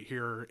reevaluate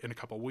here in a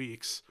couple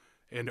weeks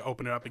and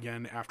open it up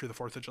again after the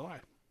 4th of July.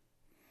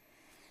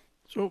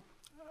 So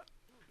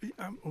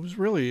I was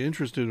really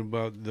interested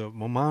about the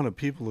amount of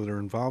people that are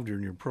involved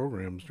in your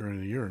programs during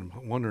the year, and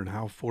I'm wondering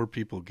how 4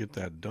 people get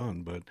that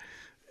done. But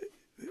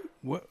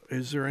what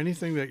is there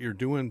anything that you're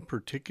doing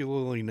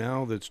particularly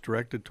now that's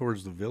directed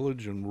towards the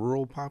village and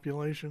rural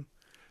population?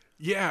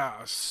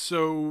 Yeah,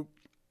 so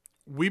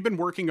we've been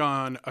working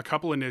on a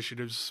couple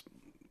initiatives.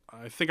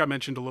 I think I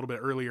mentioned a little bit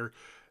earlier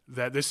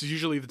that this is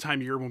usually the time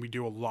of year when we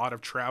do a lot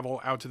of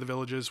travel out to the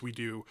villages. We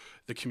do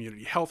the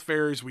community health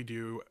fairs. We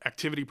do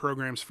activity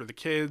programs for the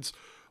kids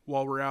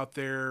while we're out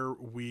there.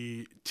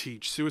 We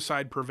teach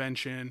suicide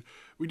prevention.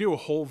 We do a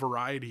whole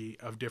variety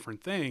of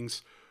different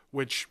things,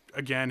 which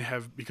again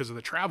have, because of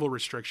the travel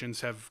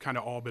restrictions, have kind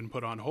of all been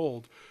put on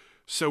hold.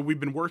 So we've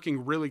been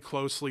working really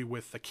closely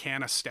with the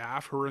KANA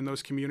staff who are in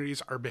those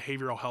communities, our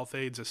behavioral health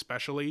aides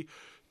especially,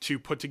 to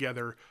put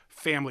together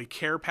family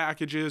care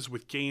packages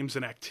with games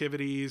and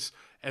activities,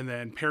 and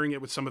then pairing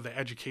it with some of the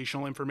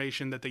educational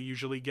information that they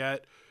usually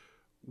get.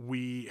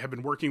 We have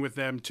been working with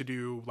them to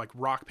do like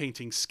rock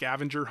painting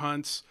scavenger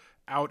hunts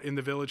out in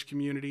the village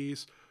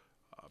communities.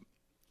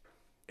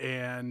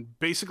 and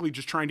basically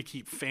just trying to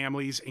keep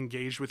families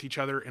engaged with each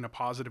other in a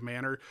positive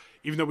manner.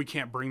 Even though we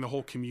can't bring the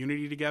whole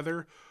community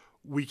together,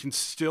 we can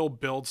still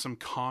build some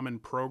common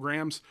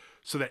programs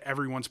so that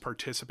everyone's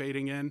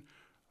participating in.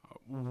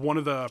 One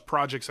of the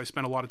projects I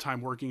spent a lot of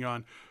time working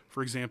on,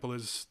 for example,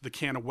 is the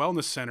KANA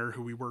Wellness Center,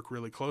 who we work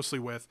really closely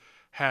with,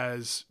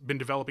 has been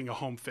developing a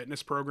home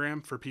fitness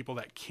program for people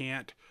that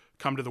can't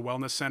come to the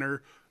wellness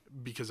center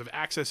because of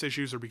access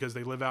issues or because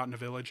they live out in a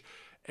village.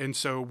 And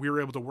so we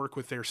were able to work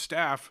with their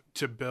staff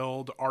to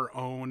build our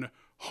own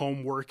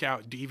home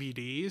workout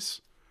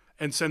DVDs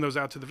and send those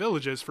out to the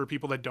villages for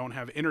people that don't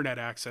have internet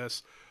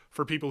access.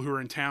 For people who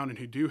are in town and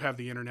who do have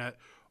the internet,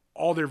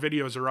 all their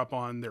videos are up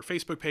on their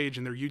Facebook page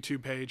and their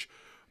YouTube page.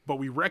 But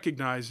we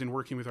recognized in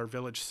working with our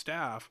village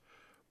staff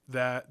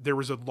that there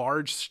was a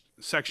large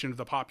section of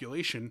the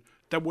population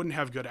that wouldn't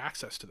have good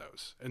access to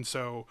those. And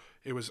so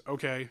it was,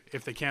 okay,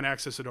 if they can't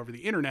access it over the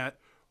internet,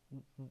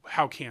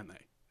 how can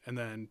they? And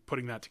then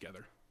putting that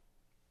together.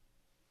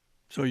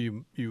 So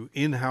you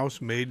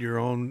in-house made your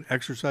own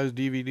exercise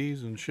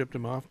DVDs and shipped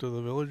them off to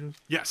the villages?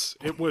 Yes,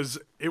 it was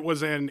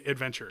an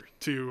adventure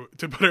to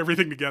put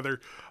everything together.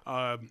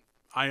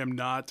 I'm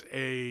not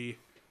a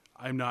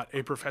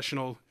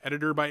professional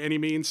editor by any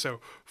means.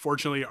 So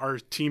fortunately, our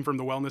team from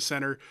the Wellness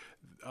Center,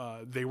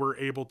 they were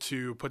able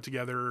to put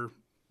together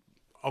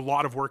a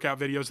lot of workout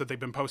videos that they've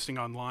been posting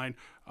online.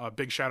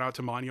 Big shout out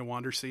to Manya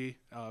Wandersee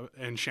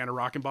and Shanna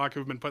Rockenbach,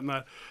 who've been putting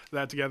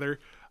that together.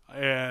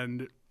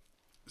 And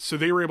so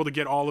they were able to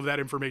get all of that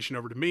information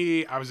over to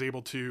me. I was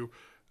able to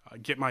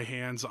get my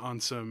hands on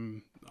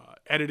some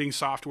editing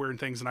software and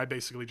things. And I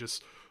basically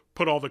just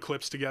put all the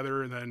clips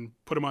together and then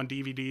put them on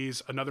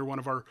DVDs. Another one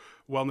of our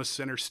Wellness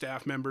Center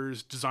staff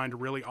members designed a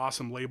really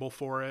awesome label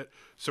for it.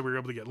 So we were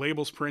able to get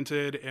labels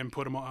printed and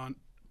put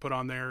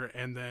on there.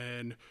 And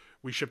then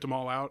we shipped them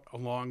all out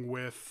along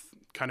with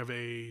kind of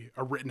a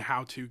written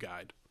how-to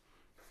guide.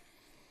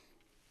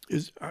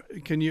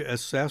 Can you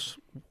assess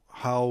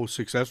how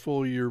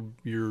successful you're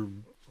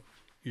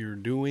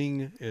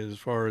doing as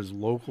far as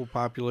local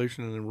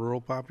population and the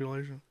rural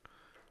population?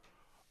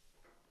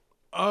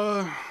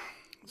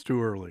 It's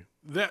too early.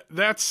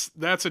 That's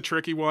a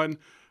tricky one.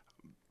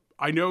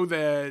 I know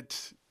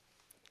that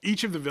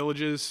each of the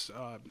villages,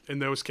 in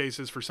those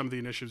cases, for some of the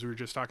initiatives we were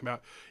just talking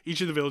about,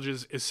 each of the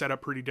villages is set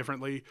up pretty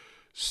differently.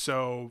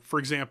 So, for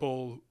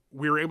example,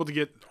 we were able to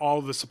get all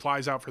of the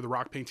supplies out for the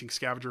rock painting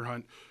scavenger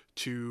hunt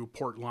to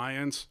Port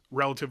Lions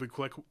relatively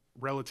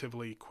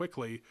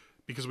quickly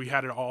because we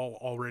had it all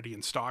already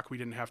in stock. We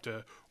didn't have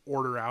to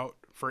order out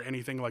for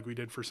anything like we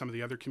did for some of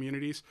the other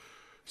communities.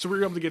 So we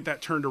were able to get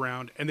that turned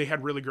around, and they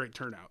had really great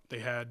turnout. They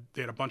had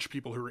a bunch of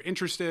people who were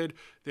interested.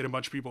 They had a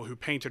bunch of people who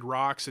painted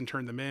rocks and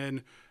turned them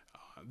in.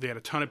 They had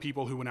a ton of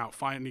people who went out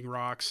finding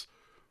rocks.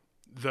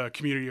 The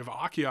community of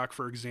Akiak,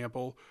 for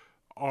example,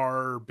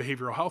 our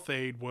behavioral health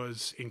aide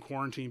was in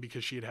quarantine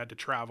because she had to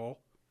travel.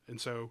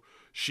 And so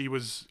she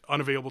was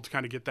unavailable to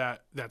kind of get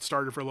that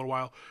started for a little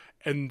while.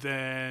 And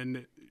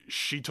then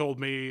she told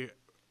me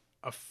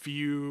I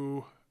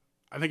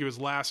think it was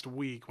last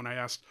week when I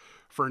asked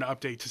for an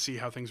update to see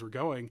how things were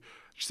going.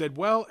 She said,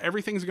 well,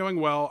 everything's going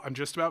well. I'm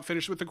just about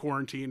finished with the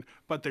quarantine,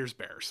 but there's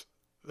bears.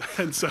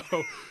 And so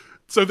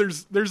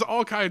there's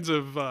all kinds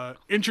of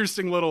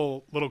interesting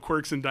little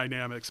quirks and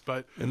dynamics,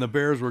 and the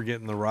bears were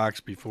getting the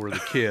rocks before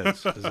the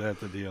kids. Is that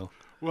the deal?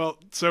 Well,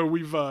 so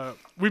we've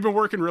been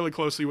working really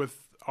closely with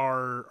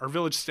our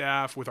village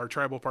staff, with our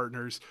tribal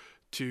partners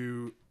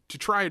to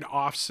try and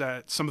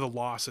offset some of the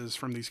losses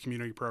from these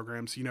community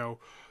programs. You know,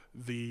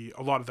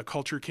 a lot of the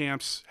culture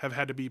camps have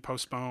had to be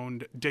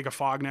postponed. Dig a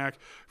Fognac,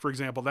 for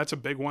example, that's a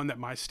big one that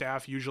my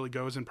staff usually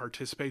goes and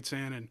participates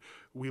in, and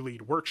we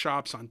lead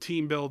workshops on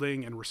team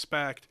building and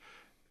respect,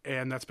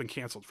 and that's been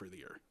canceled for the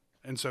year.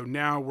 And so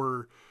now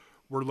we're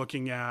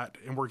looking at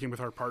and working with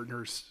our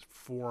partners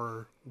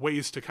for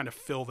ways to kind of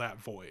fill that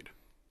void.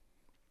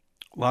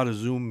 A lot of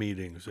Zoom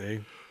meetings, eh?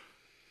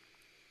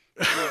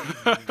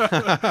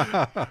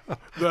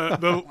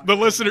 the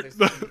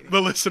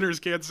listeners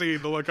can't see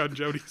the look on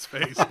Jody's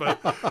face, but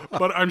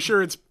I'm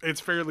sure it's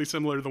fairly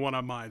similar to the one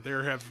on mine.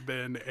 There have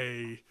been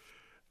a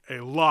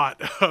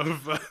lot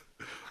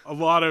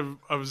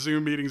of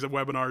Zoom meetings and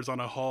webinars on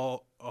a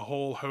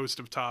whole host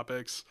of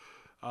topics.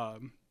 A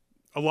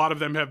lot of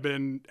them have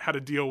had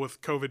to deal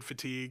with COVID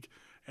fatigue,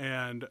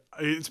 and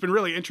it's been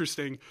really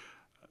interesting.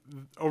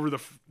 Over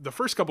the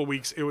first couple of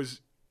weeks, it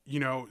was,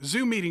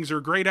 Zoom meetings are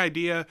a great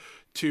idea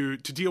to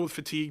deal with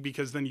fatigue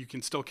because then you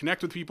can still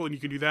connect with people and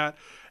you can do that.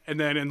 And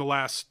then in the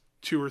last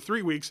 2 or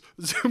 3 weeks,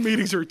 Zoom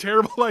meetings are a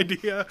terrible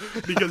idea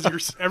because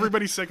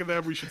everybody's sick of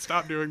them. We should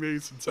stop doing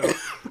these. And so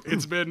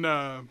it's been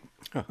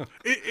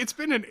it's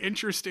been an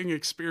interesting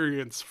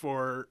experience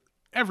for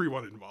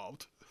everyone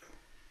involved.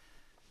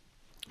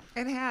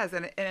 It has,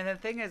 and the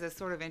thing is, it's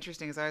sort of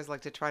interesting is I always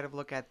like to try to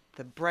look at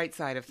the bright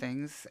side of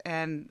things.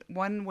 And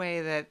one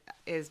way that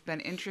has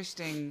been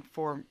interesting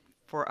for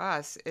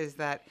us is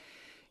that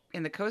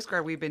in the Coast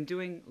Guard, we've been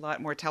doing a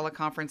lot more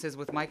teleconferences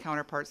with my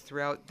counterparts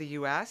throughout the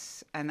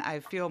U.S., and I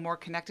feel more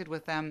connected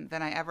with them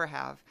than I ever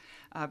have.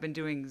 I've been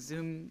doing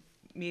Zoom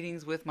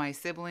meetings with my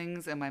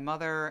siblings and my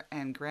mother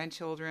and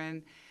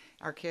grandchildren,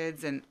 our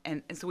kids, and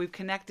so we've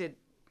connected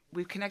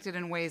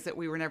in ways that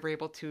we were never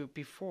able to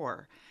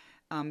before,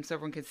 so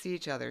everyone could see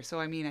each other. So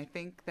I mean, I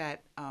think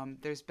that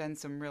there's been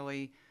some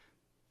really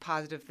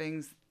positive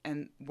things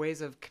and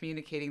ways of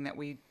communicating that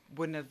we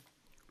wouldn't have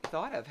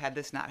thought of had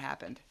this not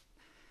happened.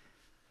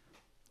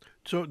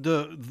 So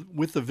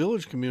with the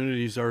village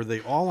communities, are they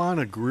all on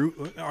a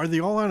group? Are they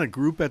all on a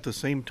group at the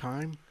same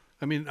time?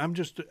 I mean, I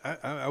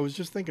was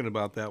just thinking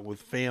about that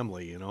with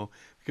family,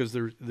 because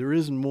there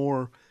is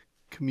more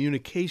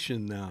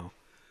communication now.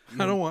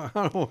 I don't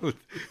want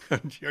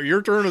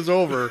your turn is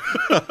over.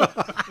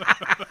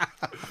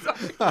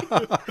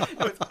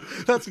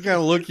 That's the kind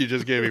of look you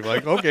just gave me,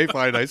 Mike. Okay,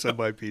 fine, I said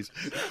my piece.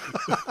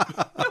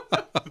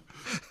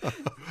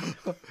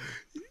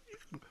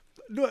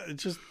 No, it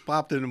just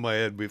popped into my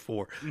head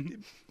before.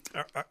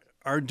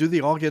 Do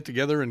they all get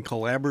together and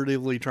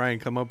collaboratively try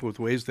and come up with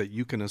ways that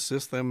you can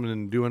assist them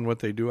in doing what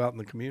they do out in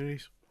the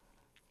communities?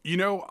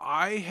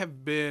 I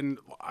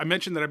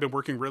mentioned that I've been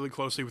working really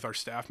closely with our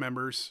staff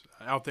members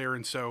out there.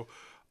 And so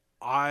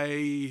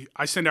I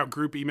send out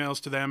group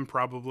emails to them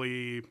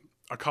probably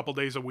a couple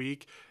days a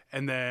week.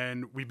 And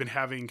then we've been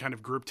having kind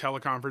of group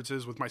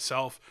teleconferences with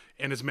myself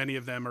and as many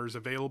of them are as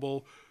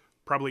available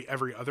probably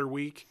every other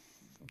week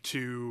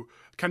to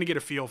kind of get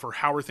a feel for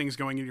how are things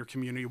going in your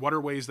community. What are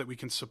ways that we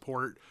can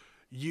support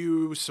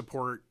you,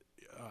 support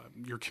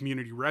your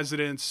community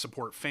residents,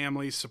 support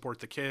families, support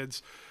the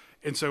kids.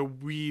 And so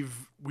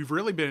we've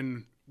really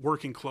been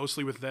working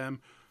closely with them.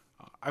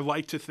 I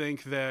like to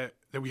think that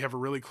we have a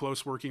really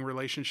close working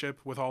relationship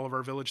with all of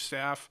our village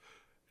staff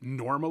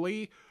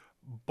normally,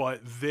 but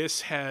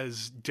this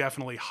has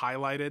definitely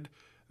highlighted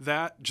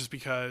that just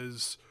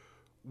because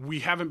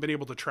we haven't been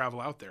able to travel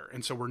out there.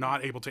 And so we're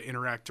not able to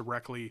interact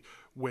directly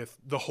with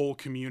the whole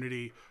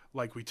community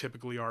like we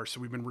typically are.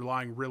 So we've been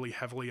relying really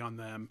heavily on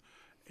them.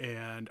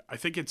 And I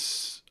think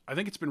it's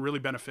been really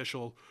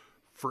beneficial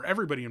for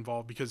everybody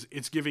involved because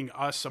it's giving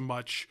us a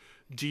much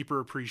deeper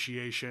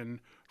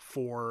appreciation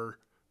for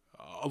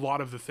a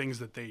lot of the things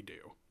that they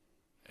do.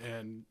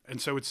 And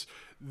so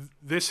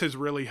this has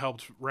really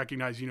helped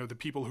recognize, the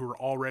people who are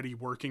already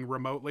working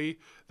remotely.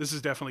 This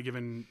has definitely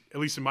given, at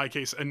least in my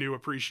case, a new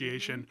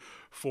appreciation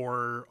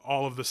for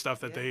all of the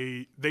stuff that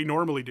they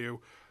normally do.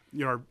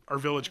 Our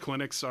village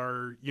clinics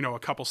are, a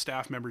couple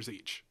staff members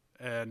each.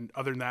 And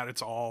other than that,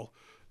 it's all,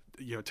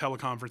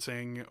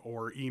 teleconferencing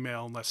or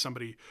email unless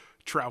somebody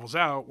travels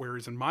out.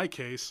 Whereas in my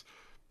case,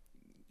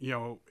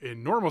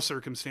 in normal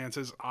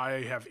circumstances, I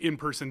have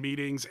in-person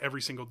meetings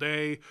every single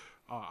day.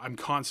 I'm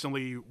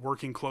constantly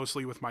working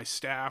closely with my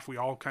staff. We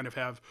all kind of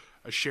have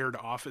a shared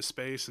office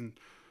space. And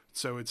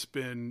so it's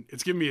given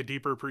me a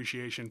deeper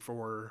appreciation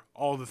for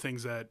all the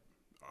things that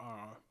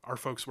our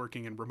folks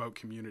working in remote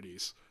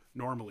communities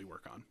normally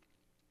work on.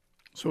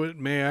 So it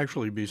may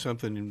actually be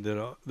something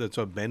that's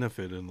a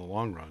benefit in the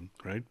long run,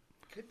 right?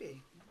 Could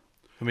be.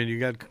 I mean, you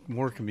got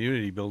more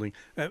community building.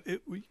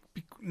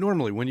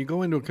 Normally, when you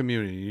go into a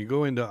community, you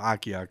go into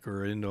Akiak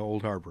or into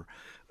Old Harbor,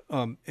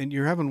 and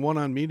you're having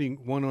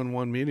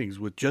one-on-one meetings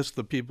with just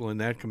the people in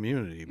that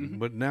community. Mm-hmm.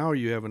 But now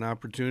you have an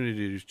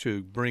opportunity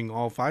to bring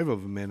all 5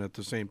 of them in at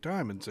the same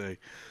time and say,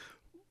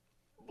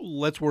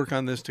 let's work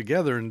on this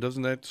together. And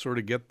doesn't that sort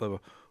of get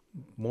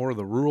more of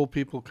the rural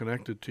people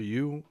connected to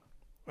you?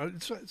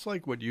 It's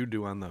like what you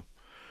do on the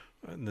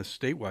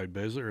statewide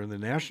basis or the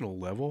national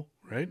level,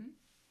 right? Mm-hmm.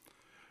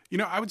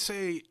 I would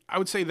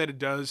say that it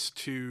does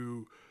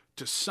to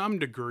some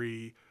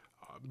degree.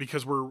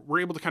 Because we're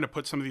able to kind of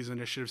put some of these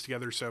initiatives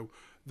together. So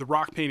the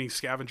rock painting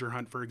scavenger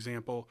hunt, for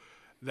example,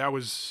 that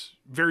was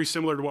very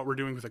similar to what we're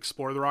doing with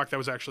Explore the Rock. That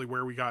was actually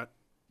where we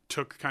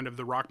took kind of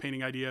the rock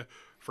painting idea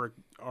for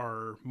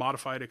our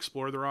modified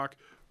Explore the Rock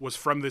was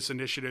from this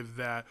initiative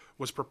that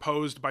was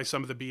proposed by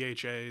some of the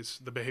BHAs,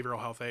 the behavioral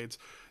health aides.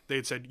 They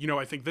had said,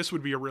 I think this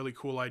would be a really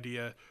cool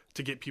idea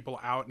to get people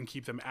out and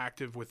keep them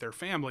active with their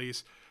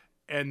families.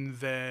 And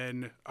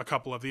then a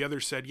couple of the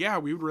others said, yeah,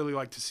 we would really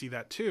like to see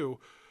that too.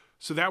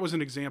 So that was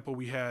an example.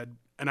 We had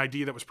an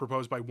idea that was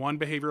proposed by one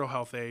behavioral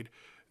health aide.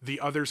 The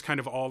others kind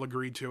of all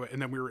agreed to it.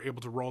 And then we were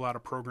able to roll out a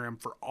program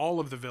for all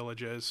of the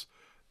villages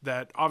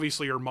that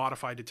obviously are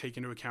modified to take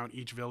into account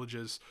each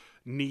village's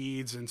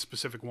needs and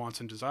specific wants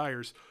and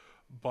desires.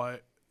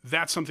 But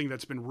that's something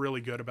that's been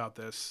really good about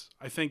this.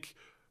 I think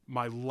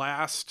my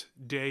last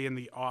day in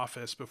the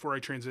office before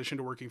I transitioned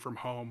to working from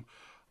home,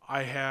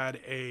 I had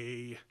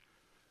a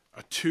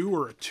 2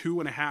 or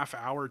 2.5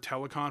 hour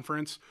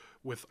teleconference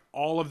with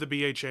all of the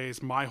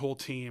BHAs, my whole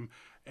team,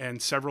 and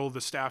several of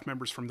the staff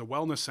members from the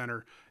Wellness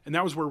Center. And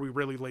that was where we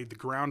really laid the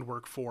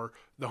groundwork for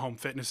the home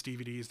fitness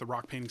DVDs, the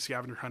rock painting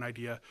scavenger hunt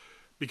idea,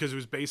 because it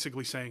was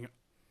basically saying,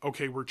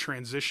 okay, we're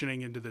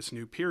transitioning into this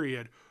new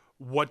period.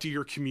 What do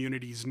your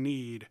communities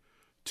need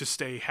to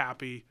stay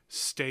happy,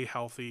 stay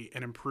healthy,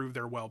 and improve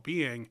their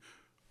well-being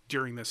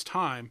during this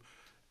time?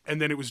 And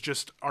then it was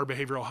just our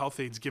behavioral health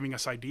aides giving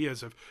us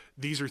ideas of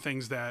these are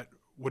things that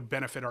would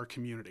benefit our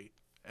community.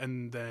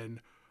 And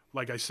then,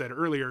 like I said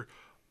earlier,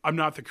 I'm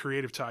not the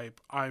creative type.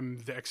 I'm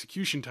the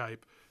execution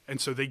type. And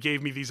so they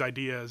gave me these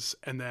ideas,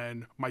 and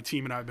then my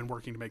team and I have been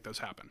working to make those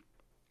happen.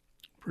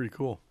 Pretty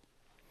cool.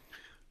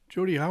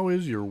 Jody, how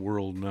is your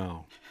world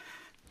now?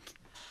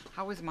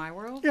 How is my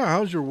world? Yeah,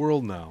 how's your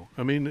world now?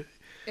 I mean,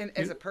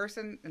 As a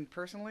person, and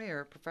personally,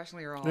 or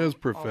professionally, or all? as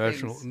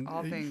professional,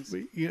 All things.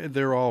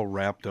 They're all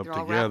wrapped up They're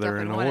all wrapped together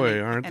up in a one, way,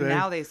 and, aren't and they?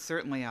 now they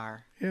certainly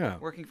are. Yeah.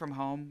 Working from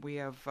home, we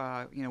have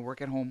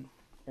work at home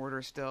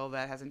order still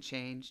that hasn't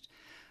changed.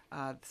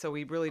 So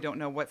we really don't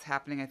know what's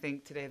happening. I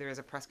think today there is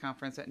a press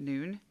conference at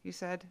noon, you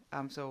said.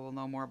 So we'll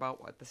know more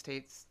about what the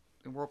states,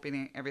 we're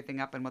opening everything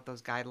up and what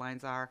those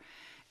guidelines are.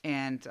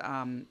 And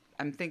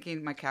I'm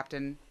thinking my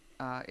captain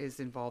is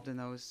involved in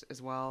those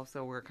as well.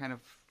 So we're kind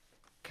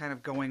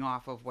of going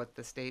off of what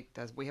the state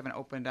does. We haven't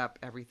opened up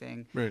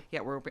everything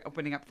yet. We're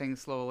opening up things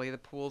slowly. The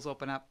pools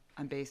open up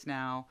on base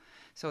now.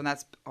 So, and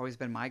that's always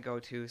been my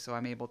go-to. So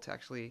I'm able to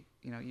actually,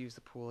 use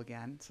the pool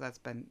again. So that's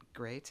been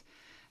great.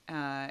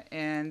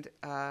 And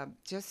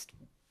just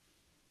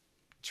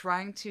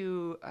trying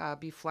to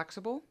be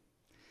flexible,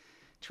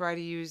 try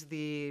to use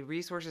the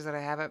resources that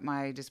I have at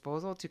my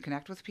disposal to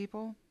connect with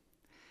people,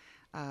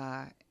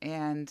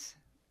 and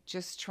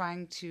just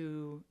trying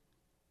to,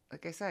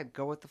 like I said,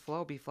 go with the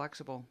flow, be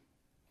flexible.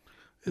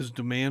 Is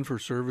demand for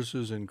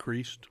services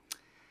increased?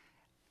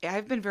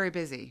 I've been very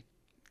busy,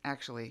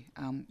 actually,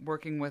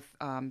 working with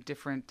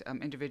different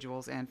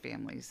individuals and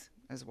families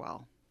as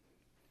well.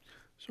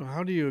 So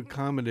how do you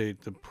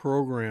accommodate the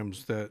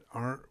programs that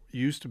aren't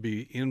used to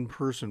be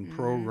in-person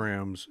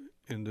programs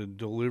into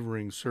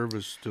delivering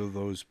service to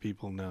those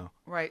people now?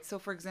 Right. So,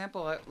 for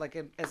example, like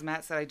as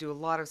Matt said, I do a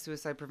lot of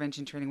suicide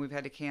prevention training. We've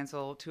had to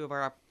cancel 2 of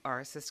our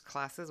assist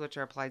classes, which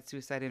are applied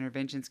suicide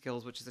intervention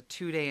skills, which is a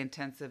 2-day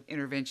intensive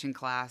intervention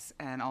class,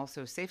 and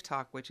also Safe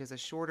Talk, which is a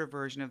shorter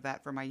version of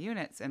that for my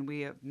units. And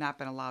we have not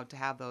been allowed to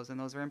have those, and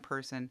those are in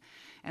person.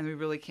 And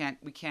we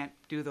can't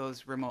do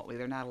those remotely.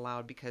 They're not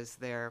allowed because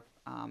they're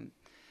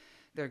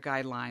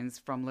guidelines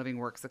from Living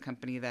Works, the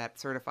company that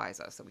certifies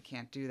us, so we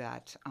can't do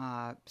that.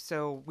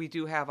 So we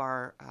do have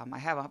I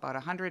have about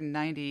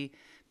 190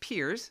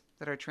 peers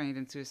that are trained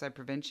in suicide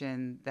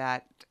prevention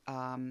that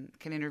can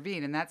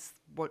intervene, and that's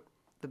what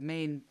the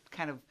main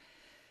kind of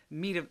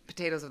meat of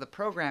potatoes of the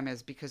program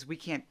is, because we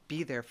can't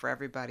be there for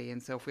everybody.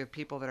 And so if we have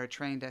people that are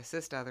trained to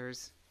assist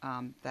others,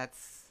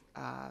 that's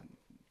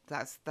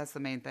the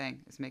main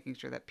thing, is making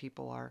sure that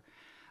people are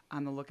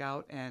on the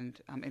lookout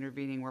and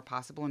intervening where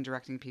possible and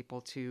directing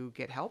people to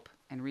get help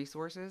and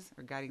resources,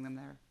 or guiding them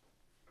there.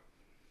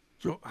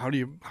 So how do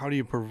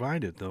you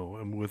provide it though,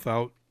 and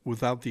without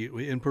the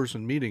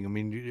in-person meeting? I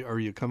mean, are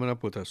you coming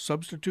up with a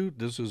substitute?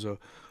 This is a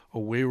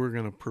way we're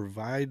going to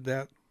provide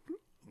that,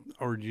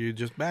 or do you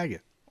just bag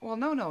it? Well,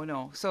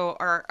 no. So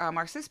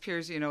our CIS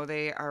peers,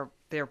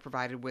 they're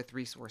provided with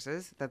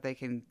resources that they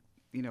can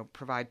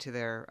provide to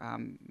their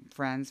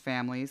friends,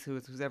 families,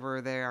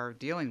 whoever they are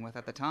dealing with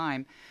at the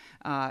time.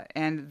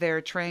 And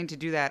they're trained to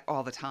do that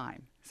all the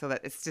time. So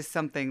that it's just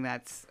something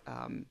that's,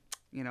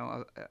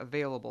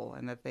 available,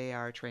 and that they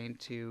are trained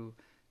to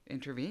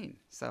intervene.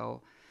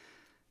 So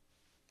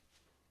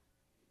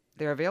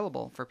they're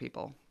available for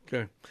people.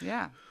 Okay.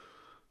 Yeah.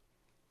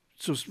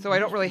 So I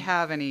don't really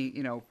have any,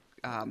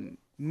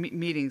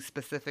 meetings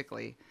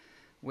specifically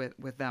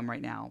with them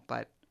right now,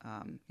 but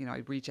I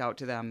reach out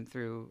to them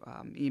through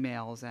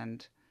emails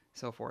and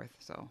so forth.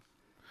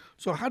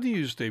 So how do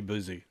you stay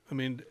busy? I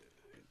mean,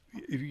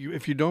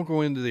 if you don't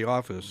go into the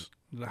office,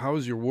 how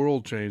has your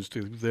world changed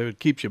that it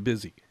keeps you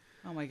busy?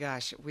 Oh my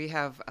gosh, we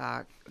have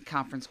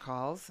conference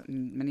calls,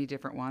 many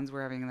different ones.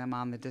 We're having them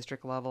on the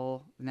district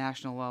level,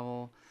 national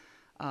level.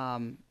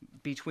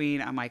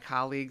 Between my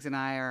colleagues and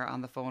I are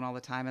on the phone all the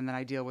time, and then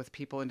I deal with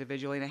people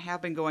individually. And I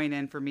have been going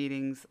in for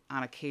meetings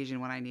on occasion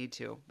when I need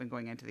to. Been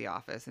going into the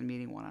office and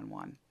meeting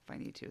one-on-one if I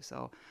need to.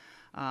 So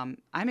I'm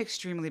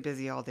extremely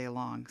busy all day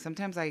long.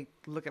 Sometimes I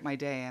look at my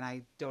day and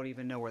I don't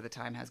even know where the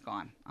time has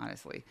gone,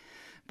 honestly.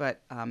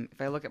 But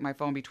if I look at my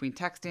phone between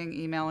texting,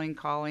 emailing,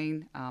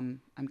 calling, I'm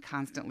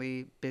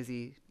constantly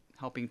busy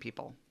helping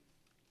people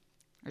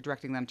or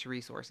directing them to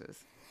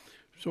resources.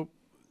 So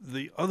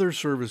the other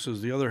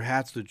services, the other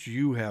hats that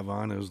you have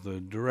on as the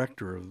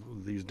director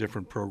of these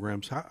different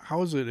programs, how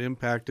has it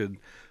impacted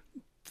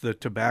the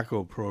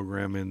tobacco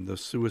program and the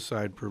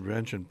suicide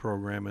prevention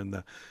program, and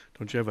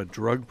don't you have a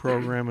drug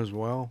program as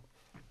well?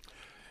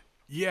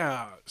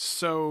 Yeah.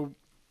 So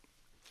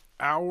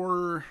a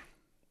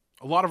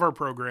lot of our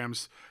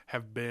programs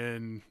have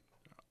been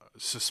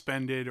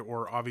suspended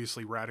or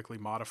obviously radically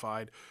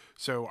modified.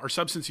 So our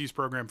substance use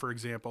program, for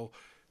example,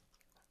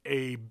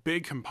 a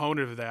big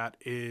component of that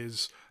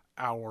is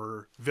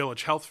our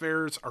village health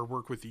fairs, our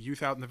work with the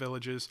youth out in the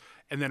villages,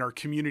 and then our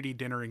community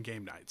dinner and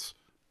game nights.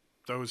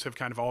 Those have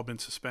kind of all been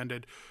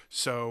suspended.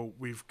 So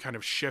we've kind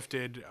of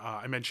shifted.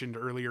 I mentioned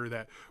earlier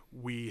that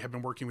we have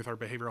been working with our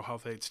behavioral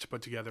health aides to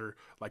put together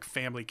like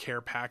family care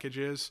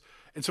packages.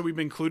 And so we've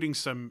been including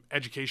some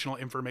educational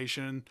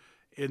information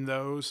in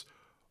those,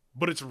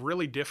 but it's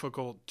really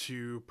difficult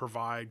to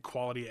provide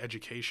quality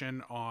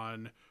education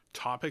on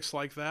topics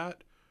like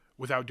that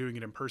without doing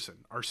it in person.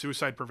 Our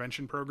suicide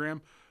prevention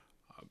program,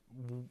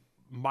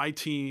 my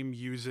team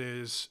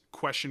uses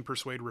Question,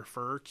 Persuade,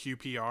 Refer,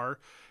 QPR.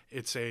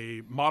 It's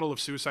a model of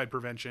suicide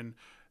prevention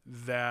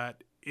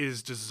that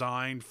is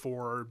designed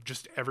for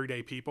just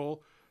everyday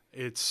people.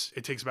 It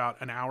takes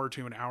about an hour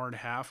to an hour and a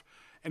half,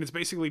 and it's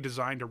basically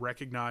designed to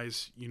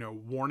recognize,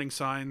 warning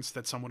signs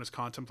that someone is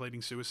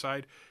contemplating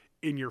suicide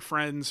in your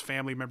friends,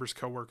 family members,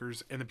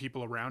 coworkers, and the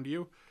people around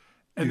you,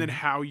 and then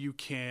how you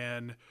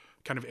can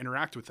kind of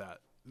interact with that.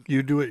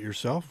 You do it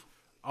yourself?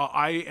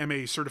 I am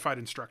a certified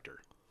instructor,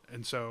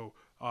 and so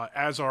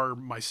as are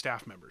my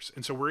staff members.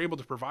 And so we're able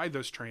to provide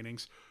those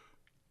trainings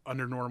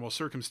under normal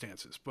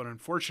circumstances. But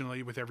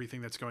unfortunately, with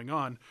everything that's going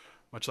on,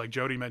 much like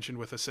Jody mentioned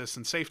with Assist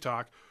and Safe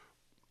Talk,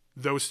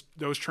 those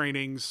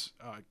trainings,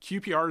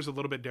 QPR is a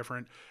little bit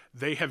different.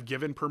 They have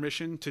given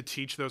permission to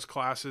teach those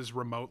classes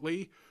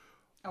remotely.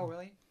 Oh,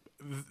 really?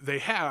 They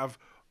have,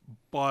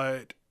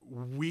 but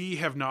we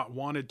have not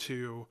wanted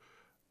to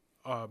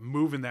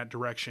move in that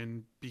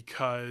direction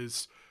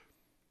because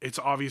it's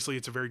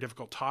a very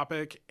difficult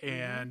topic,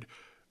 and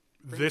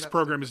this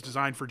program is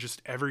designed for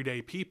just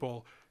everyday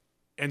people.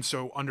 And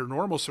so under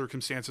normal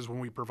circumstances, when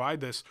we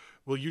provide this,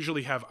 we'll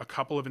usually have a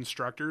couple of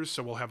instructors.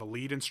 So we'll have a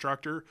lead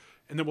instructor,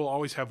 and then we'll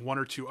always have one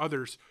or two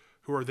others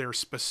who are there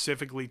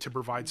specifically to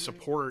provide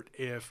support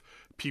if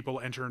people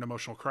enter an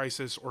emotional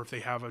crisis or if they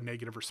have a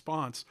negative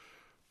response.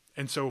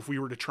 And so if we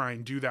were to try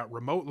and do that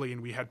remotely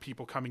and we had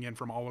people coming in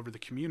from all over the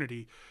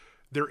community,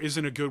 there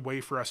isn't a good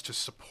way for us to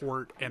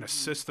support and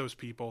assist those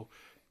people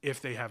if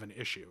they have an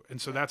issue.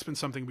 And so that's been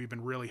something we've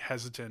been really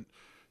hesitant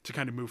to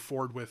kind of move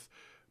forward with,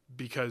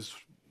 because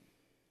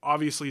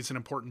obviously it's an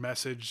important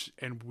message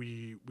and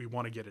we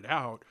want to get it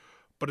out,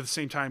 but at the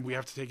same time we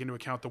have to take into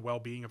account the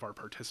well-being of our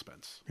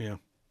participants. Yeah.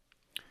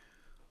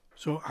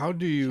 So how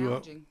do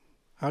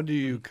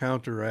you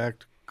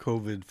counteract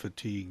COVID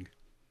fatigue?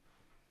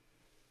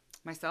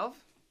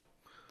 Myself?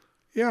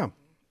 Yeah.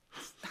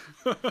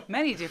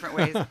 Many different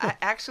ways.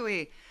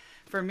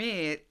 For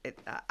me,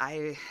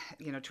 I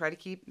try to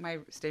keep my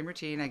same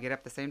routine. I get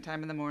up the same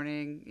time in the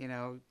morning,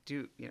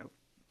 do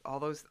all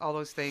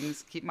those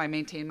things.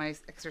 Maintain my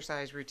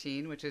exercise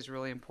routine, which is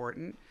really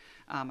important.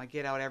 I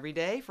get out every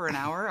day for an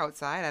hour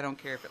outside. I don't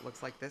care if it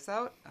looks like this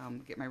out.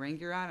 Get my rain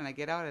gear on and I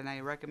get out, and I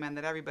recommend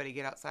that everybody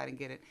get outside and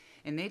get it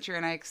in nature.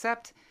 And I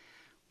accept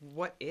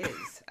what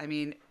is. I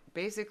mean,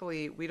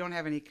 basically, we don't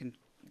have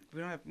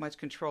much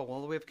control.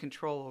 All we have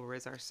control over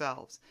is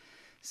ourselves.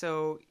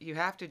 So you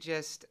have to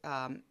just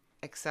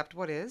accept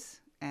what is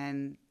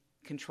and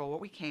control what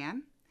we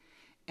can,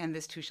 and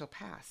this too shall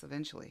pass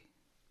eventually.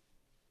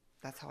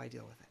 That's how I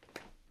deal with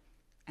it.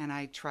 And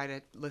I try to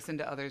listen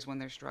to others when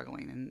they're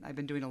struggling, and I've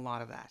been doing a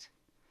lot of that.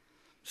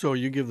 So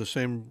you give the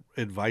same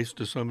advice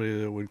to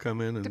somebody that would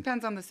come in?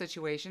 Depends on the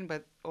situation,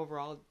 but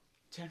overall,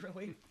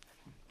 generally.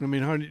 I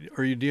mean,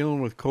 are you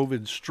dealing with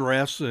COVID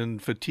stress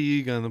and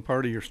fatigue on the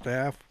part of your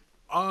staff?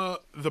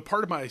 The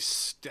part of my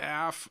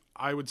staff,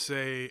 I would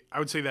say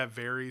that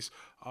varies.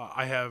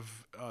 I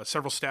have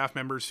several staff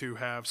members who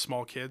have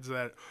small kids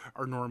that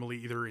are normally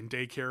either in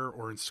daycare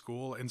or in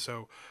school. And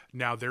so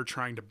now they're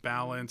trying to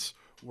balance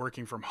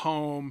working from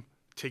home,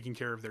 taking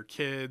care of their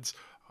kids,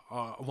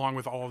 along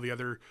with all of the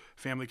other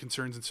family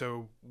concerns. And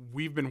so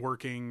I've been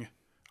working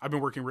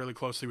really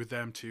closely with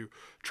them to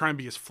try and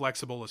be as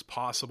flexible as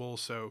possible.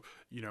 So,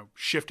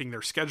 shifting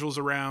their schedules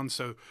around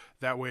so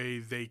that way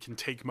they can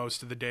take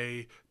most of the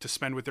day to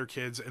spend with their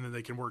kids, and then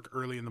they can work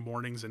early in the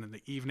mornings and in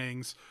the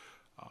evenings.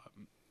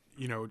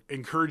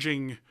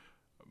 Encouraging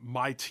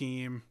my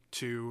team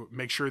to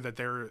make sure that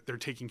they're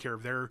taking care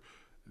of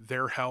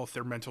their health,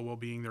 their mental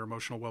well-being, their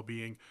emotional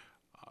well-being.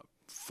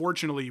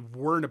 Fortunately,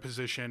 we're in a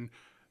position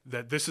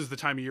that this is the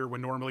time of year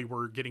when normally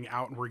we're getting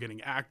out and we're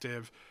getting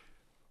active.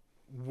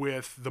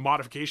 With the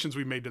modifications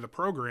we made to the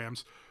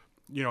programs,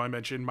 I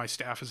mentioned my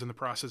staff is in the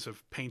process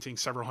of painting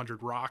several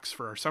hundred rocks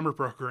for our summer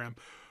program.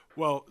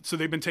 Well, so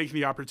they've been taking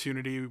the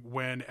opportunity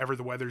whenever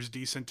the weather's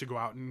decent to go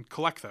out and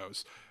collect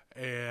those.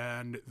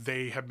 And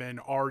they have been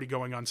already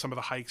going on some of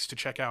the hikes to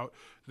check out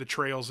the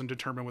trails and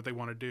determine what they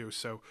want to do.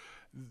 So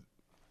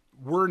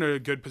we're in a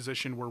good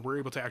position where we're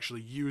able to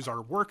actually use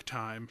our work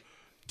time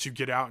to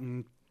get out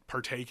and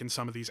partake in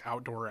some of these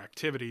outdoor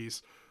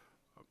activities,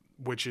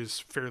 which is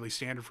fairly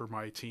standard for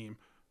my team.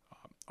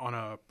 On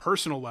a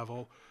personal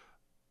level,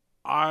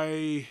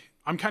 I'm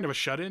kind of a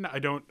shut-in. I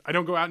don't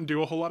go out and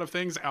do a whole lot of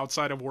things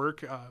outside of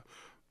work.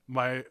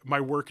 My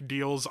work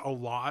deals a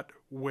lot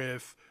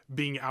with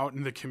being out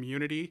in the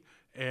community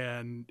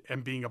and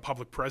being a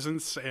public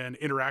presence and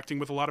interacting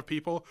with a lot of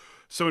people.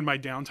 So in my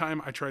downtime,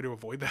 I try to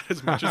avoid that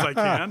as much as I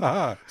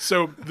can.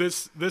 So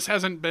this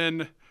hasn't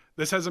been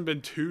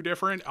too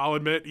different. I'll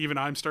admit, even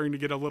I'm starting to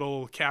get a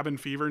little cabin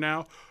fever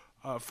now.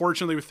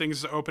 Fortunately, with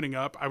things opening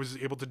up, I was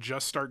able to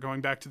just start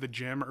going back to the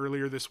gym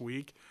earlier this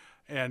week.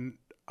 And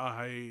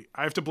I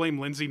have to blame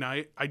Lindsay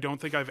Knight. I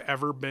don't think I've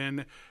ever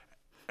been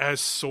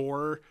as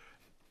sore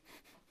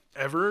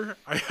ever.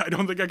 I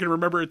don't think I can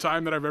remember a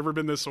time that I've ever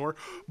been this sore,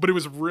 but it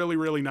was really,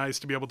 really nice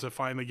to be able to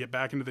finally get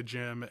back into the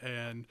gym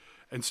and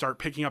start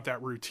picking up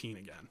that routine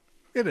again.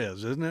 It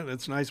is, isn't it?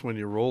 It's nice when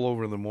you roll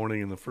over in the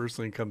morning and the first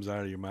thing comes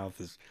out of your mouth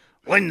is,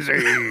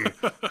 Lindsay!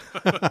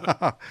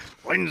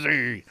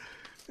 Lindsay!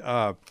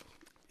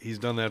 He's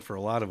done that for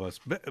a lot of us.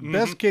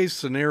 Best case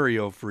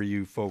scenario for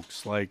you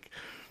folks, like,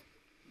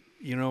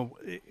 you know,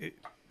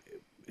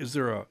 is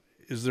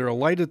there a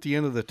light at the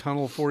end of the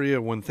tunnel for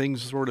you when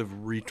things sort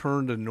of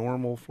return to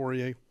normal for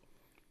you?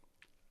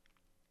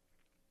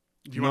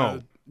 You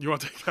want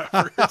to take that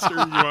first, or you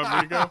want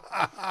me to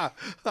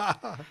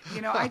go?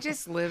 You know, I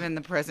just live in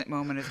the present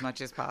moment as much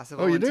as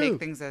possible you and do? take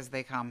things as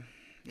they come.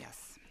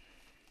 Yes.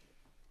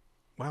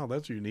 Wow,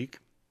 that's unique.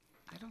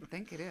 I don't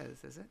think it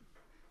is it?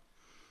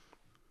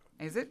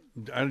 Is it?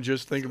 I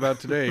just think about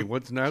today.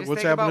 What's Just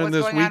what's think about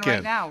happening what's this going weekend? on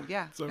right now.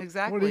 Yeah,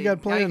 exactly. what do you got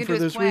All planned can for do is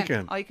this plan.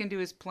 weekend? All you can do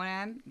is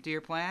do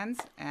your plans,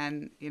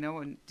 and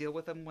and deal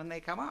with them when they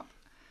come up.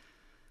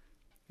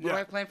 What do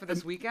I plan for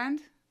this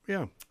weekend?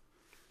 Yeah.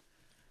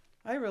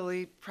 I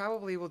really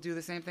probably will do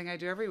the same thing I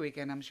do every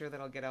weekend. I'm sure that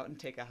I'll get out and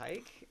take a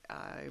hike.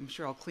 I'm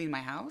sure I'll clean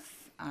my house.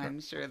 I'm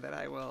sure that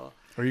I will.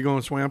 Are you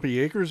going Swampy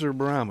Acres or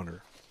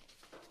Barometer?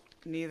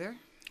 Neither.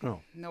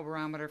 Oh, No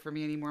barometer for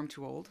me anymore. I'm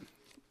too old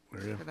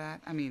there you for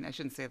that. I mean, I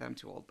shouldn't say that I'm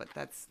too old, but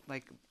that's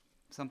like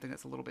something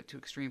that's a little bit too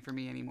extreme for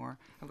me anymore.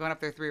 I've gone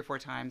up there 3 or 4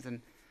 times,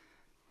 and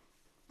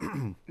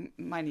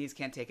my knees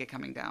can't take it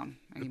coming down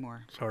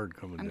anymore. It's hard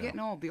coming I'm down. getting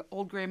old. The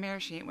old gray mare,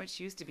 she ain't what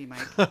she used to be,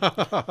 Mike.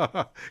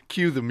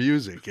 Cue the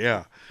music,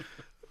 yeah.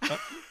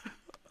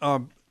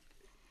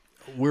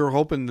 We're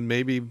hoping that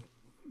maybe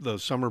the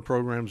summer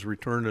programs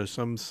return to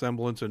some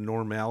semblance of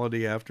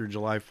normality after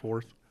July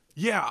 4th.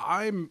 Yeah,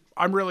 I'm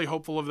really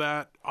hopeful of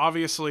that.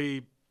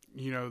 Obviously,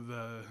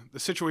 the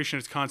situation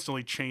is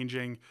constantly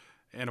changing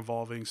and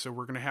evolving, so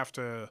we're going to have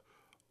to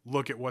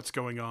look at what's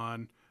going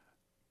on.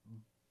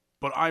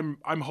 But I'm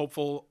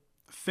hopeful.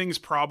 Things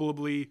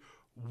probably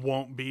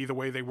won't be the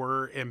way they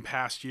were in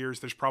past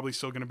years. There's probably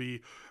still going to be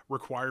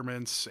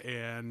requirements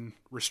and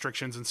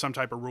restrictions and some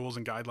type of rules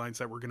and guidelines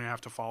that we're going to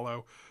have to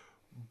follow.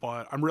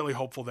 But I'm really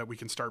hopeful that we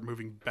can start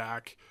moving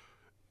back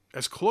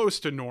as close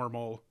to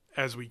normal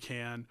as we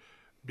can,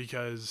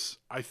 because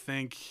I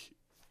think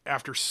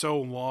after so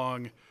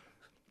long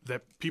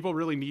that people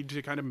really need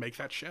to kind of make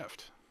that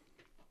shift.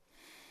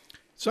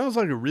 Sounds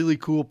like a really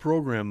cool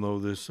program, though,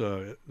 this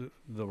the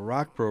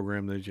rock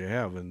program that you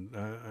have, and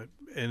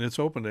it's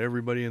open to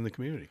everybody in the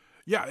community.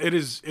 Yeah, it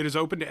is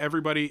open to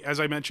everybody. As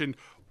I mentioned,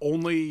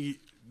 only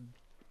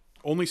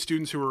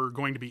students who are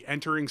going to be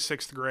entering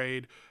 6th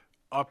grade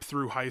up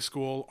through high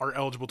school are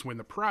eligible to win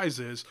the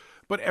prizes,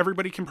 but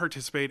everybody can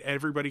participate,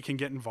 everybody can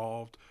get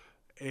involved,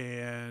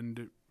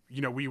 and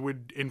we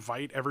would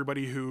invite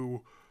everybody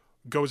who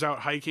goes out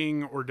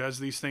hiking or does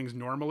these things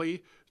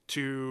normally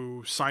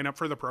to sign up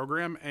for the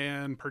program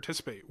and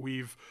participate.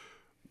 We've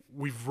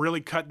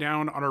really cut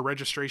down on our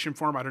registration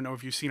form. I don't know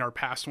if you've seen our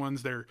past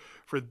ones. They're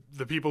for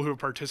the people who have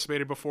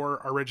participated before.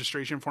 Our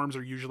registration forms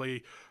are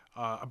usually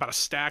about a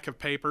stack of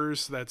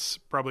papers. That's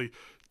probably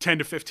 10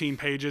 to 15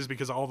 pages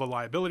because of all the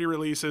liability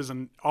releases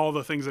and all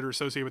the things that are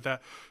associated with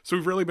that. So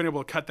we've really been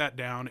able to cut that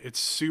down. It's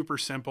super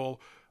simple.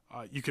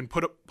 You can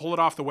pull it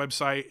off the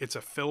website. It's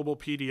a fillable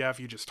PDF.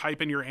 You just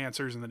type in your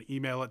answers and then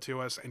email it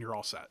to us, and you're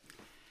all set.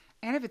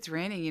 And if it's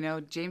raining,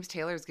 James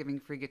Taylor's giving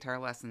free guitar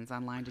lessons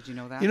online. Did you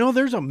know that?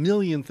 There's a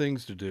million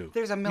things to do.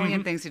 There's a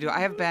million things to do. I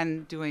have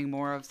been doing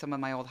more of some of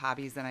my old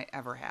hobbies than I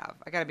ever have.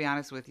 I got to be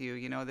honest with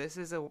you. This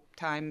is a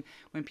time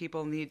when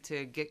people need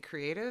to get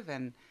creative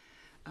and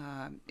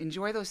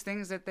enjoy those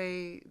things that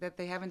they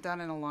haven't done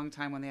in a long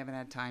time when they haven't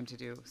had time to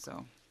do.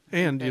 So.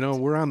 And,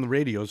 we're on the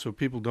radio, so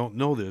people don't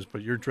know this,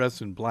 but you're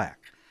dressed in black.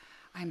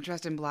 I'm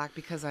dressed in black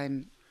because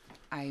I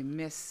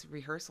miss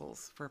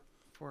rehearsals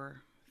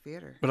for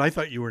theater. But I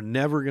thought you were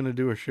never going to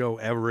do a show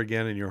ever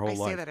again in your whole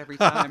life. I say that every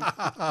time.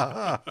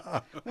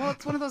 Well,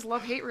 it's one of those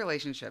love-hate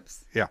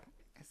relationships. Yeah.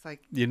 It's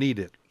like... You need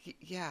it.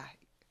 Yeah.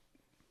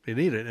 You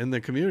need it. And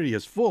the community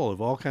is full of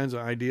all kinds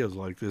of ideas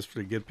like this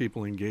to get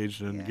people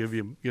engaged and give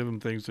them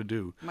things to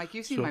do. Mike,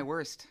 you've seen my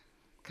worst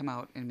come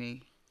out in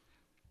me.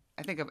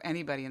 I think of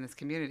anybody in this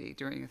community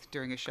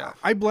during a show.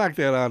 I black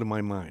that out of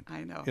my mind.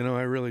 I know.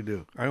 I really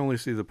do. I only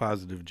see the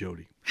positive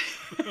Jody.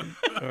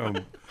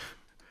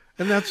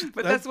 And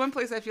that's one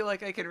place I feel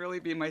like I can really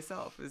be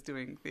myself is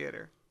doing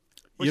theater,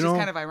 which is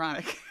kind of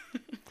ironic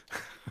if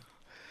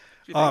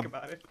you think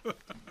about it.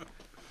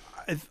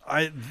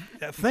 I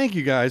thank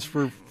you guys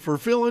for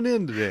filling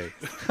in today.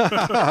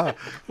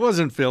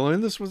 Wasn't filling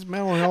in. This was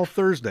Mental Health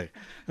Thursday.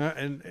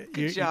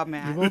 Good job,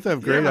 Matt. You both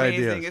have great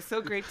ideas. It's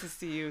so great to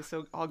see you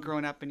so all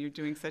grown up, and you're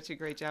doing such a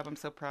great job. I'm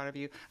so proud of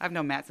you. I've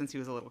known Matt since he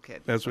was a little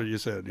kid. That's what you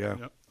said, yeah.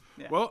 Yep.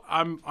 Yeah. Well,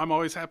 I'm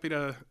always happy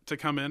to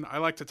come in. I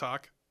like to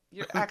talk.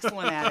 You're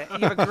excellent at it. You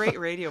have a great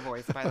radio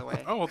voice, by the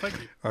way. Oh, well, thank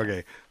you.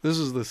 Okay. This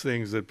is the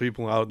things that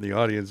people out in the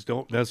audience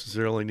don't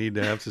necessarily need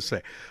to have to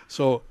say.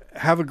 So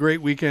have a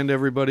great weekend,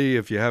 everybody.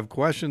 If you have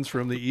questions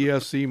from the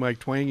ESC, Mike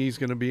Twangy's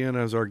going to be in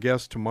as our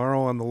guest tomorrow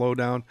on the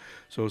Lowdown.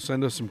 So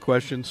send us some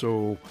questions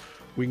so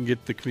we can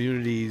get the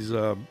community's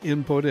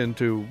input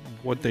into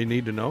what they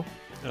need to know.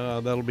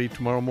 That'll be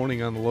tomorrow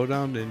morning on the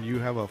Lowdown, and you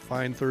have a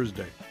fine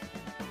Thursday.